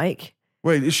feel like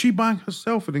Wait, is she buying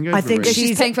herself an engagement I think ring?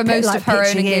 she's paying for most of her own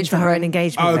pitching in engagement for her own ring.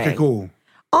 engagement Oh, okay, ring. cool.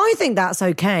 I think that's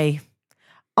okay.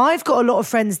 I've got a lot of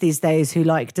friends these days who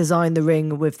like design the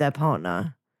ring with their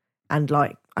partner, and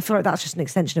like I feel like that's just an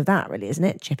extension of that, really, isn't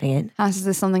it? Chipping in. Has, is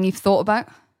this something you've thought about?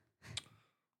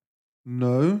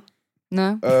 No.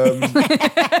 No.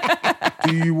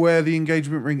 Do you wear the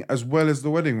engagement ring as well as the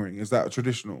wedding ring? Is that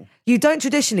traditional? You don't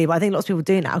traditionally, but I think lots of people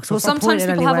do now. What's the point Sometimes in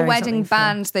people only have a wearing wedding something for-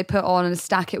 band they put on and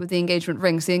stack it with the engagement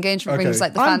ring. So the engagement ring is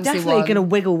like the I'm fancy definitely one. going to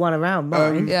wiggle one around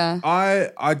mine. Yeah.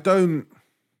 I don't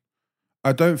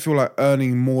feel like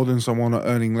earning more than someone or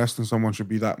earning less than someone should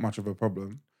be that much of a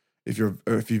problem. If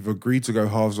you've agreed to go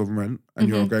halves on rent and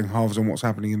you're going halves on what's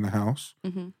happening in the house,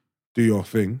 do your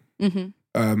thing.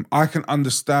 I can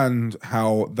understand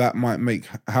how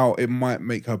it might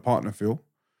make her partner feel,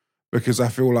 because I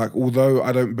feel like although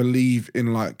I don't believe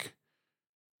in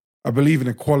I believe in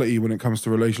equality when it comes to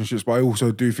relationships, but I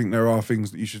also do think there are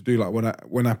things that you should do. Like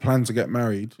when I plan to get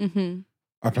married,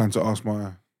 I plan to ask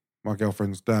my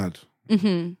girlfriend's dad,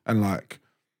 and like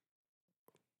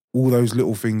all those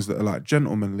little things that are like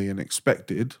gentlemanly and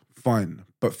expected, fine.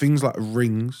 But things like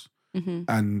rings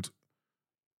and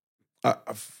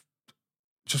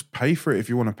just pay for it if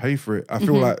you want to pay for it. I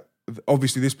feel like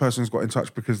obviously this person's got in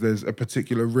touch because there's a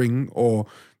particular ring or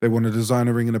they want to design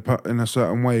a ring in a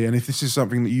certain way. And if this is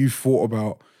something that you've thought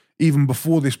about even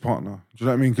before this partner, do you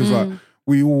know what I mean? Because like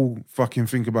we all fucking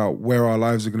think about where our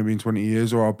lives are going to be in 20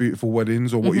 years or our beautiful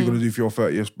weddings or what you're going to do for your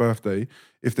 30th birthday.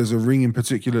 If there's a ring in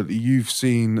particular that you've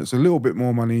seen that's a little bit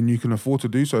more money and you can afford to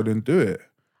do so, then do it.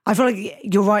 I feel like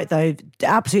you're right though.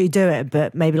 Absolutely do it,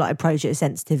 but maybe like approach it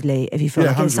sensitively if you feel like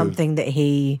 100. it's something that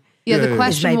he The is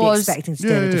question maybe was, expecting to do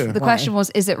in a different the way. question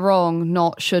was, is it wrong?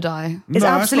 Not should I? It's No,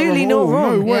 absolutely that's not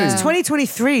wrong. No way. It's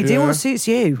 2023. Do Yeah. what suits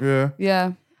you. Yeah.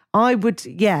 Yeah. I would,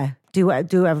 do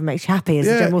whatever makes you happy is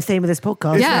the Yeah. general theme of this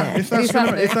podcast. Yeah. Isn't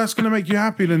it? If that's gonna make you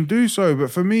happy, then do so. But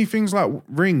for me, things like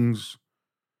rings.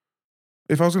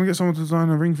 If I was going to get someone to design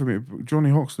a ring for me, Johnny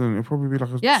Hoxton, it'd probably be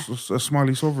like a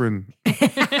smiley sovereign. You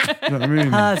know what I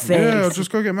mean? Perfect. Yeah, just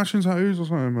go get matching tattoos or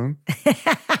something, man.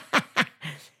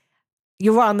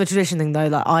 You're right on the tradition thing though.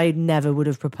 Like I never would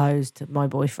have proposed to my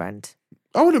boyfriend.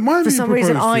 I wouldn't mind For being some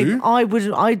reason, proposed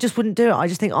to. I just wouldn't do it. I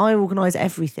just think I organise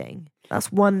everything.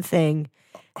 That's one thing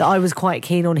that I was quite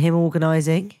keen on him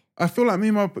organising. I feel like me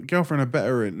and my girlfriend are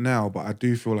better at it now, but I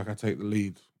do feel like I take the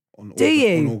lead on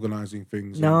organising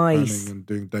things, Nice. and planning and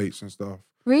doing dates and stuff.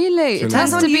 Really? So It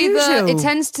tends that's to be unusual. it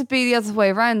tends to be the other way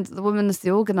around. The woman is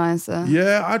the organizer.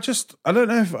 Yeah, I don't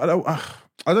know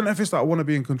if it's that I want to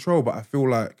be in control, but I feel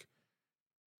like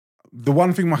the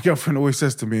one thing my girlfriend always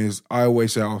says to me is I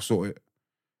always say I'll sort it.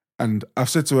 And I've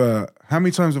said to her, how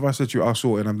many times have I said to you I'll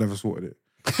sort it and I've never sorted it?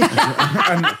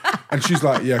 and she's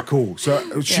like, yeah, cool.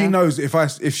 So she knows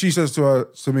if she says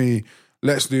to me,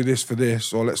 let's do this for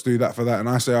this or let's do that for that, and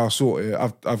I say I'll sort it,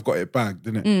 I've got it bagged,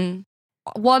 innit?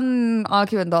 One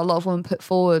argument that a lot of women put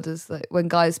forward is that when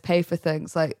guys pay for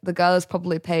things, like the girl has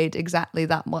probably paid exactly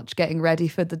that much getting ready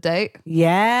for the date.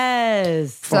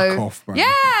 Yes. Fuck off, man.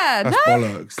 Yeah, That's no.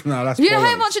 bollocks. No, that's You know bollocks.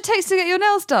 how much it takes to get your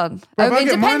nails done? Bro, I it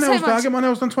get my depends how nails done. I much. get my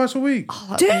nails done twice a week.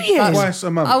 Do you? Twice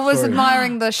a month. I was sorry.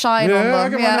 admiring the shine on them. Yeah, I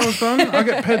get my nails done. I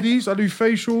get pedis. I do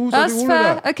facials. I That's do all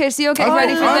fair. of that. Okay, so you're getting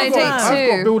ready for I've the date I've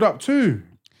got too. build up too.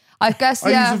 I guess, I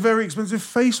use yeah. a very expensive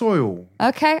face oil.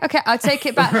 Okay, I take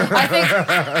it back.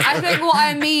 I think what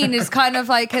I mean is kind of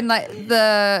like in like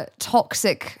the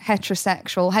toxic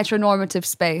heteronormative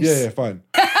space. Yeah, fine.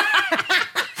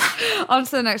 On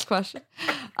to the next question.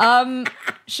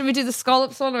 Should we do the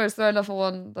scallops one, or is there another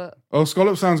one that? Oh,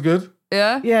 scallop sounds good.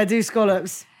 Yeah. Yeah, do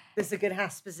scallops. This is a good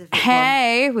specific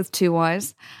Hey, with two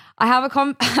Y's. I have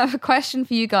I have a question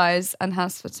for you guys and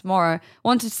has for tomorrow.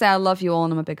 Wanted to say I love you all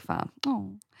and I'm a big fan.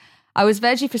 Oh. I was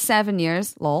veggie for 7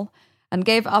 years, lol, and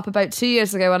gave it up about 2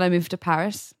 years ago when I moved to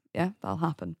Paris. Yeah, that'll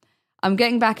happen. I'm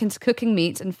getting back into cooking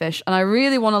meat and fish, and I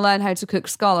really want to learn how to cook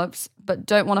scallops, but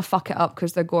don't want to fuck it up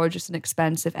because they're gorgeous and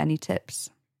expensive. Any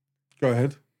tips? Go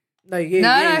ahead. one. No, you.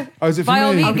 No. Oh, is it for By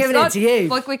all me? means. I'm giving it to you.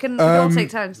 Like we can all take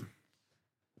turns.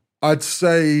 I'd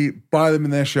say buy them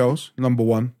in their shells, number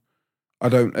one. I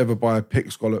don't ever buy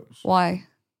pick scallops. Why?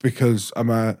 Because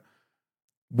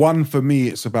one, for me,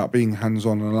 it's about being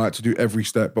hands-on and I like to do every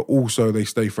step, but also they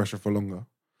stay fresher for longer.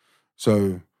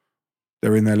 So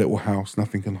they're in their little house,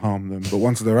 nothing can harm them. But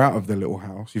once they're out of their little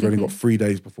house, you've only got 3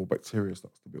 days before bacteria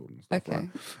starts to build and stuff. Okay.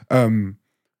 Right?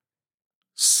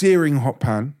 Searing hot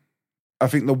pan. I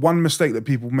think the one mistake that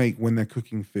people make when they're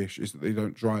cooking fish is that they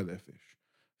don't dry their fish.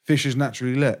 Fish is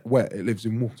naturally wet. It lives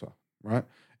in water, right?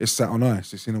 It's sat on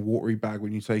ice. It's in a watery bag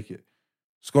when you take it.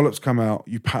 Scallops come out,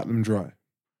 you pat them dry.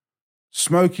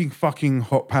 Smoking fucking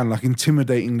hot pan, like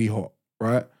intimidatingly hot,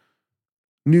 right?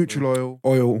 Neutral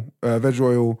oil, veg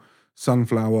oil,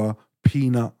 sunflower,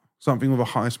 peanut, something with a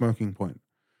high smoking point.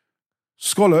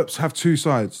 Scallops have two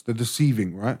sides. They're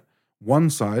deceiving, right? One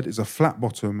side is a flat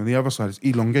bottom and the other side is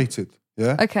elongated,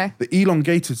 yeah? Okay. The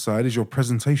elongated side is your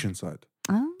presentation side.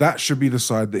 Oh. That should be the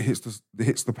side that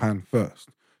hits the pan first.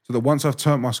 So that once I've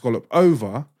turned my scallop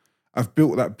over, I've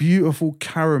built that beautiful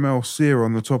caramel sear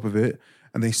on the top of it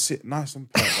and they sit nice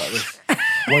and pert like this.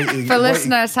 Waiting. For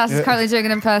listeners, Hass is currently doing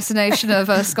an impersonation of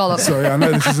a scallop. Sorry, I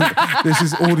know this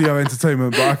is audio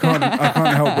entertainment, but I can't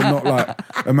help but not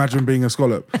like imagine being a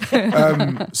scallop.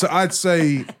 So I'd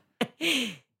say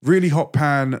really hot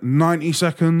pan, 90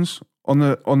 seconds on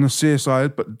the sear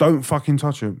side, but don't fucking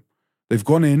touch them. They've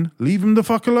gone in, leave them the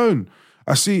fuck alone.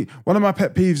 I see one of my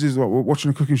pet peeves is we're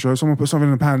watching a cooking show, someone puts something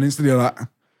in the pan and instantly like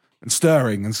and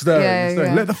stirring.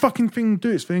 Yeah. Let the fucking thing do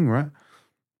its thing, right?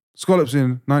 Scallops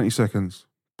in 90 seconds.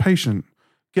 Patient.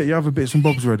 Get your other bits and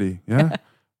bobs ready, yeah?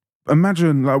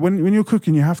 Imagine, like, when you're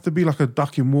cooking, you have to be like a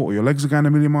duck in water. Your legs are going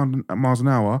a million miles an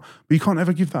hour, but you can't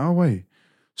ever give that away.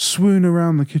 Swoon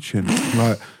around the kitchen.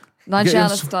 Like, Nigella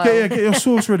style. Get your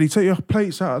sauce ready. Take your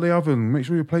plates out of the oven. Make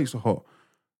sure your plates are hot.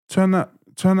 Turn that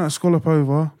scallop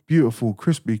over. Beautiful,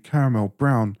 crispy, caramel,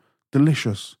 brown,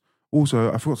 delicious.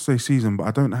 Also, I forgot to say season, but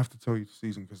I don't have to tell you to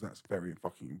season because that's very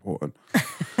fucking important.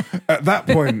 At that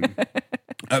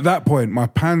point, my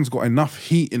pan's got enough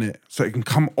heat in it so it can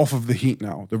come off of the heat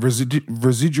now. The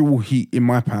residual heat in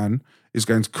my pan is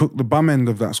going to cook the bum end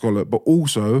of that scallop, but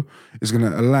also is going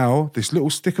to allow this little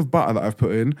stick of butter that I've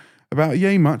put in, about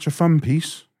yay much, a thumb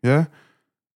piece, yeah,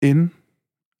 in,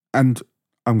 and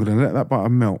I'm going to let that butter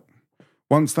melt.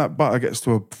 Once that butter gets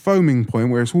to a foaming point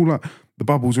where it's all like, the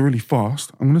bubbles are really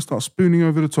fast, I'm going to start spooning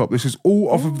over the top. This is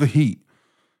all off of the heat.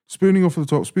 Spooning off the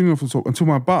top until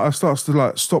my butter starts to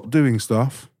like stop doing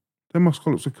stuff. Then my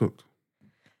scallops are cooked.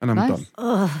 And I'm done.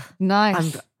 Ugh,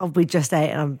 nice. We just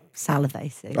ate and I'm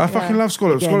salivating. I fucking love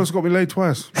scallops. Again. Scallops got me laid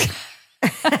twice.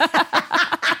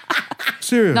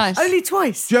 Serious. Nice. Only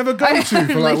twice. Do you have a go-to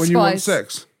for like when you want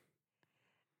sex?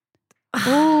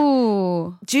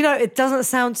 Ooh. Do you know, it doesn't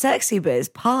sound sexy, but it's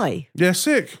pie. Yeah,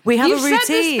 sick. We have You've a routine.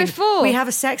 said this before. We have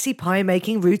a sexy pie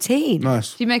making routine.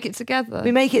 Nice. Do you make it together?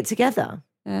 We make it together.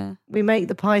 Yeah. We make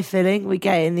the pie filling, we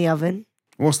get it in the oven.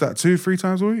 What's that, 2-3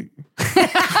 times a week?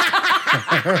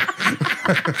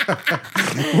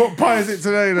 What pie is it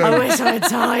today then? I wish I had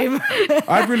time.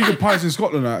 I had really good pies in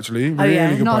Scotland actually. Really, yeah?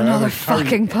 really good Not pie. I had another a curry-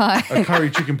 fucking pie. A curry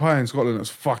chicken pie in Scotland that's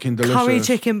fucking delicious. Curry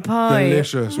chicken pie.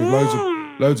 Delicious with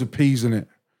loads of peas in it.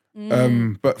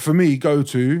 But for me, go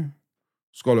to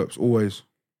scallops always.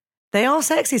 They are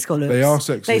sexy scallops. They are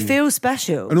sexy. They feel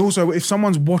special. And also, if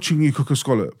someone's watching you cook a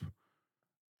scallop,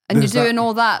 And you're there's doing that-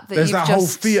 all that there's you've that just... whole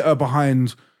theatre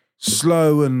behind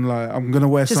slow and like I'm gonna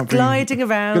wear Just something gliding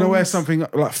around. Gonna wear something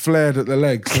like flared at the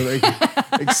legs so that it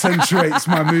accentuates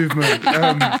my movement.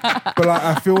 But like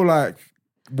I feel like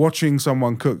watching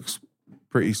someone cook's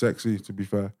pretty sexy, to be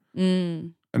fair.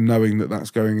 And knowing that that's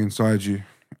going inside you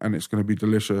and it's going to be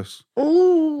delicious.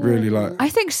 Ooh. Really like. I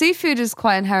think seafood is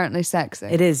quite inherently sexy.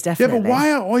 It is, Yeah, definitely. but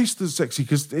why are oysters sexy?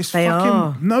 Because it's They fucking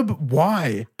are. no. But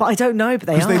why? But I don't know, but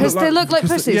they are. Because they look like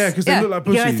pussies. Yeah, because they Yeah. look like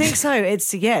pussies. Yeah, I think so.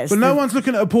 It's, yes. But no one's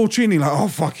looking at a porcini like, oh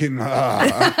fucking. Do you know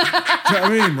what I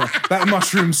mean? That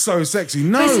mushroom's so sexy.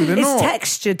 No, they're it's not.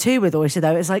 texture too with oyster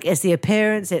though. It's like it's the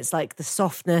appearance, it's like the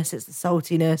softness, it's the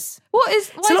saltiness. What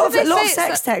is... It's a lot of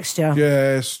sex texture.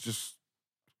 Yeah, it's just.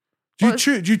 Do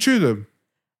you chew them?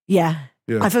 Yeah.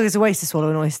 Yeah. I feel like it's a waste to swallow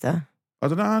an oyster. I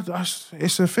don't know.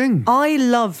 It's a thing.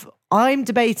 I'm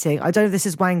debating. I don't know if this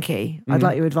is wanky. I'd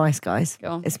like your advice, guys. Go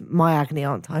on. It's my agony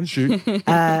aunt time. Shoot.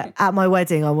 At my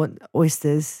wedding, I want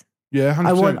oysters. Yeah,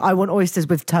 100%. I want oysters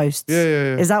with toasts.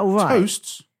 Yeah. Is that all right?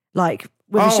 Toasts? Like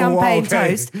with a champagne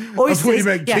toast. I thought you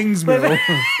meant King's meal.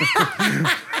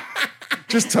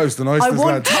 Just toast and oysters,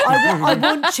 lads. I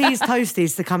want cheese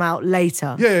toasties to come out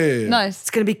later. Yeah. Nice. It's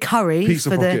going to be curry. Pizza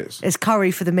for pockets. It's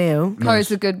curry for the meal.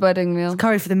 Curry's a good wedding meal.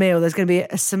 Curry for the meal. There's going to be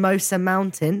a samosa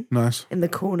mountain Nice. in the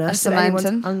corner. A so if anyone's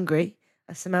mountain. hungry.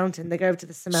 Mountain. They go over to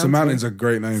the Mountain. Some Mountain's a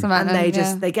great name. Some Mountain,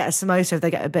 And they get a samosa if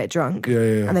they get a bit drunk.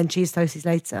 Yeah. And then cheese toasties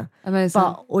later. Amazing.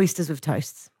 But oysters with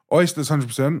toasts. Oysters,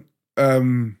 100%.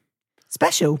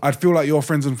 Special. I'd feel like your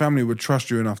friends and family would trust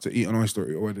you enough to eat an oyster at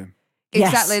your wedding.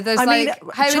 Exactly. Yes. There's I mean,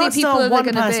 how many chances people are there one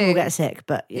going to person be? will get sick,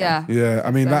 but Yeah. Yeah,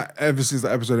 I mean, that ever since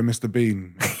the episode of Mr.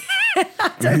 Bean.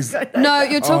 No,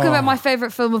 you're talking about my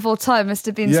favourite film of all time,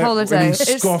 Mr. Bean's Holiday. When he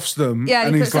scoffs them. Yeah,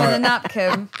 and he he's puts on a like,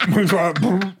 napkin. he's like,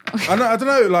 I don't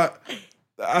know, like,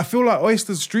 I feel like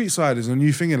Oyster Street Side is a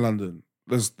new thing in London.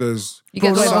 There's You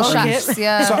get the little Broadway shacks,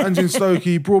 yeah. Sutton's in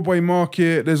Stokey, Broadway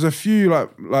Market. There's a few,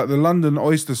 like the London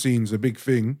oyster scene's a big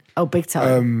thing. Oh, big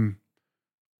time.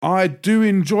 I do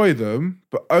enjoy them,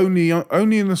 but only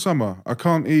in the summer. I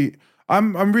can't eat.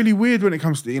 I'm really weird when it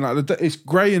comes to eating. Like it's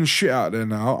grey and shit out there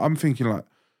now. I'm thinking like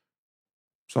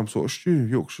some sort of stew,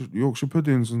 Yorkshire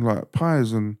puddings and like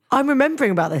pies and. I'm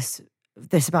remembering about this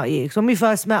about you because when we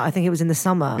first met, I think it was in the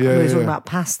summer. And we were talking about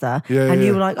pasta, and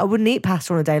you were like, "I wouldn't eat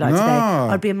pasta on a day like today.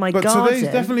 I'd be in my garden." But today's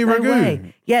definitely ragu.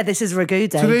 Way. Yeah, this is ragu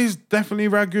day. Today's definitely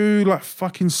ragu, like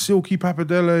fucking silky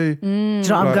pappardelle. Do you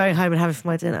know what I'm going home and having for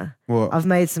my dinner? What? I've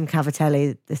made some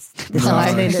cavatelli this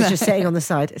afternoon. That's just sitting on the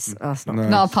side. It's not.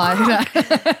 Not a pie.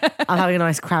 I'm having a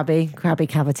nice crabby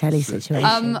cavatelli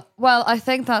situation. Well, I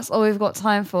think that's all we've got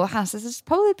time for. Has this has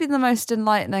probably been the most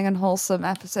enlightening and wholesome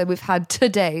episode we've had to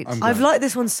date. I've liked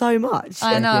this one so much.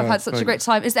 I know, I've had such a great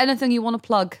time. Is there anything you want to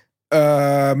plug?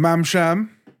 Mam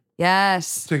Sham.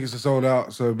 Yes. Tickets are sold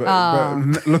out, so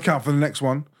but look out for the next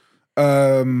one.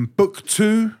 Book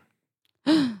 2.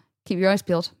 Keep your eyes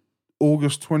peeled.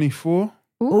 August 24.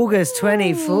 August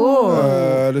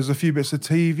 24. There's a few bits of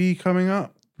TV coming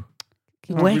up.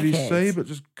 Can't really Wicked. say, but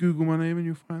just Google my name and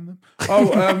you'll find them.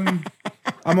 Oh,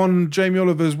 I'm on Jamie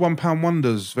Oliver's £1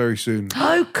 Wonders very soon.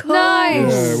 Oh, cool.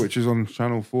 Nice. Yeah, which is on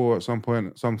Channel 4 at some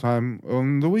point, sometime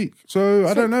on the week. So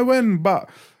I don't know when, but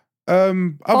other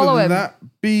than that,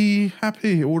 be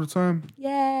happy all the time.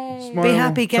 Yay. Smile. Be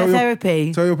happy, get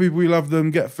therapy. Tell your people you love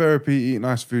them, get therapy, eat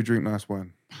nice food, drink nice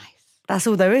wine. That's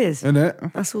all there is. Isn't it?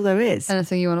 That's all there is.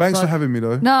 Anything you want to Thanks plug? for having me,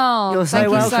 though. No, You're so thank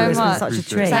welcome. You It's so been much. such a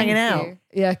Appreciate treat. it. Hanging Thank out. you.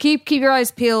 Yeah, keep your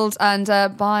eyes peeled and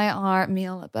buy our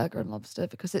meal at Burger and Lobster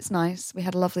because it's nice. We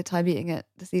had a lovely time eating it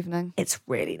this evening. It's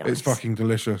really nice. It's fucking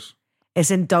delicious.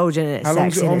 It's indulgent and it's How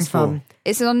long's sexy it and on it's fun. for?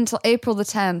 It's on until April the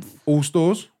 10th. All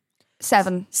stores?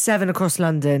 7. 7 across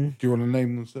London. Do you want to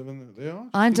name the 7 that they are?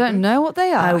 I don't know what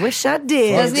they are. I wish I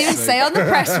did. Doesn't even say on the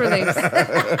press release.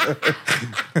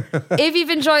 If you've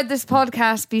enjoyed this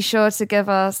podcast, be sure to give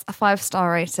us a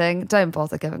 5-star rating. Don't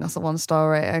bother giving us a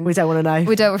 1-star rating. We don't want to know.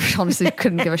 We don't honestly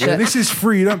couldn't give a shit. Yeah, this is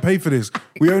free. You don't pay for this.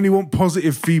 We only want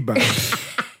positive feedback.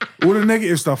 All the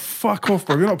negative stuff, fuck off,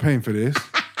 bro. You're not paying for this.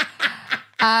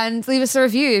 And leave us a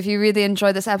review if you really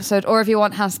enjoyed this episode or if you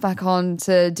want Hass back on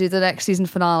to do the next season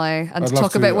finale and I'd to love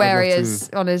talk to. about where I'd he love is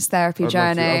to. on his therapy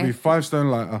journey. I'll be 5 stone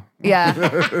lighter.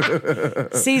 Yeah.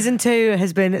 Season 2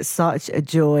 has been such a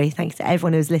joy. Thanks to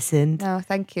everyone who's listened. No,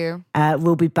 thank you.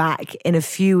 We'll be back in a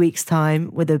few weeks'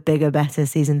 time with a bigger, better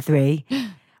season 3.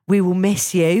 We will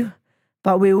miss you,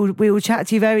 but we will chat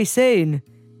to you very soon.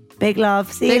 Big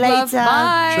love. See you Big later. love.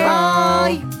 Bye.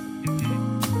 Bye.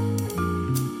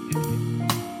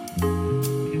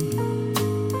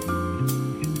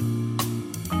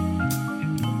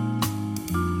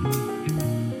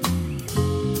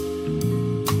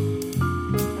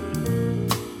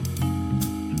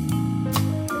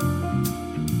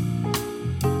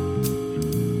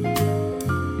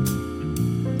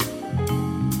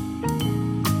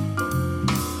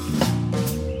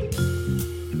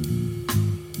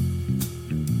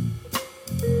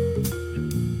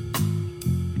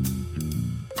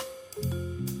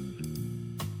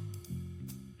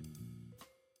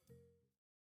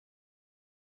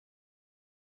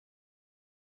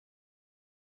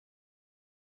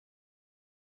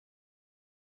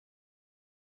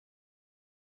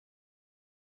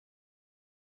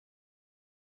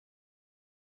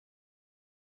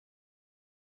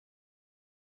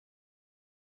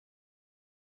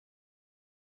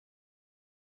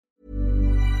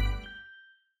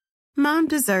 Mom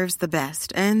deserves the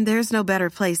best, and there's no better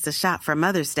place to shop for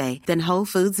Mother's Day than Whole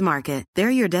Foods Market. They're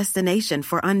your destination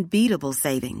for unbeatable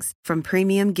savings, from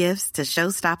premium gifts to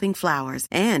show-stopping flowers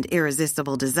and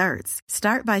irresistible desserts.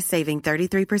 Start by saving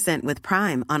 33% with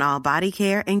Prime on all body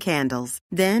care and candles.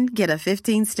 Then get a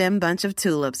 15-stem bunch of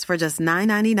tulips for just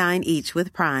 $9.99 each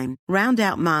with Prime. Round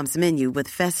out Mom's menu with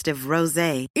festive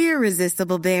rosé,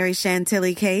 irresistible berry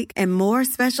chantilly cake, and more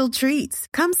special treats.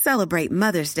 Come celebrate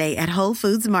Mother's Day at Whole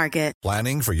Foods Market.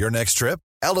 Planning for your next trip?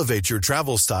 Elevate your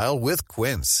travel style with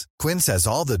Quince. Quince has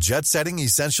all the jet-setting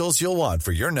essentials you'll want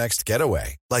for your next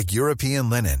getaway, like European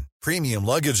linen, premium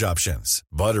luggage options,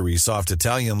 buttery soft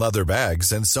Italian leather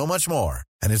bags, and so much more.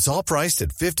 And it's all priced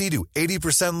at 50 to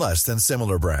 80% less than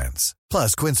similar brands.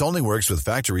 Plus, Quince only works with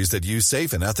factories that use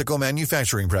safe and ethical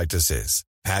manufacturing practices.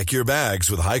 Pack your bags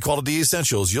with high-quality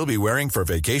essentials you'll be wearing for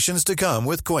vacations to come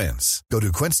with Quince. Go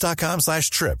to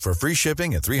quince.com/trip for free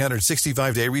shipping and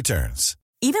 365-day returns.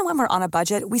 Even when we're on a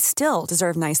budget, we still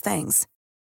deserve nice things.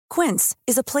 Quince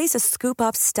is a place to scoop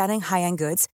up stunning high-end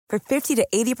goods for 50 to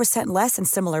 80% less than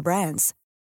similar brands.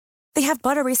 They have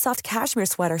buttery soft cashmere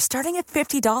sweaters starting at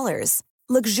 $50,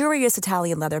 luxurious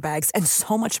Italian leather bags, and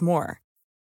so much more.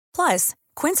 Plus,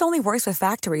 Quince only works with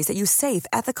factories that use safe,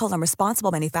 ethical, and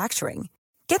responsible manufacturing.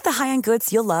 Get the high-end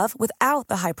goods you'll love without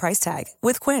the high price tag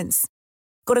with Quince.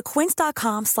 Go to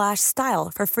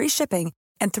quince.com/style for free shipping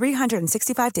and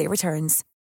 365-day returns.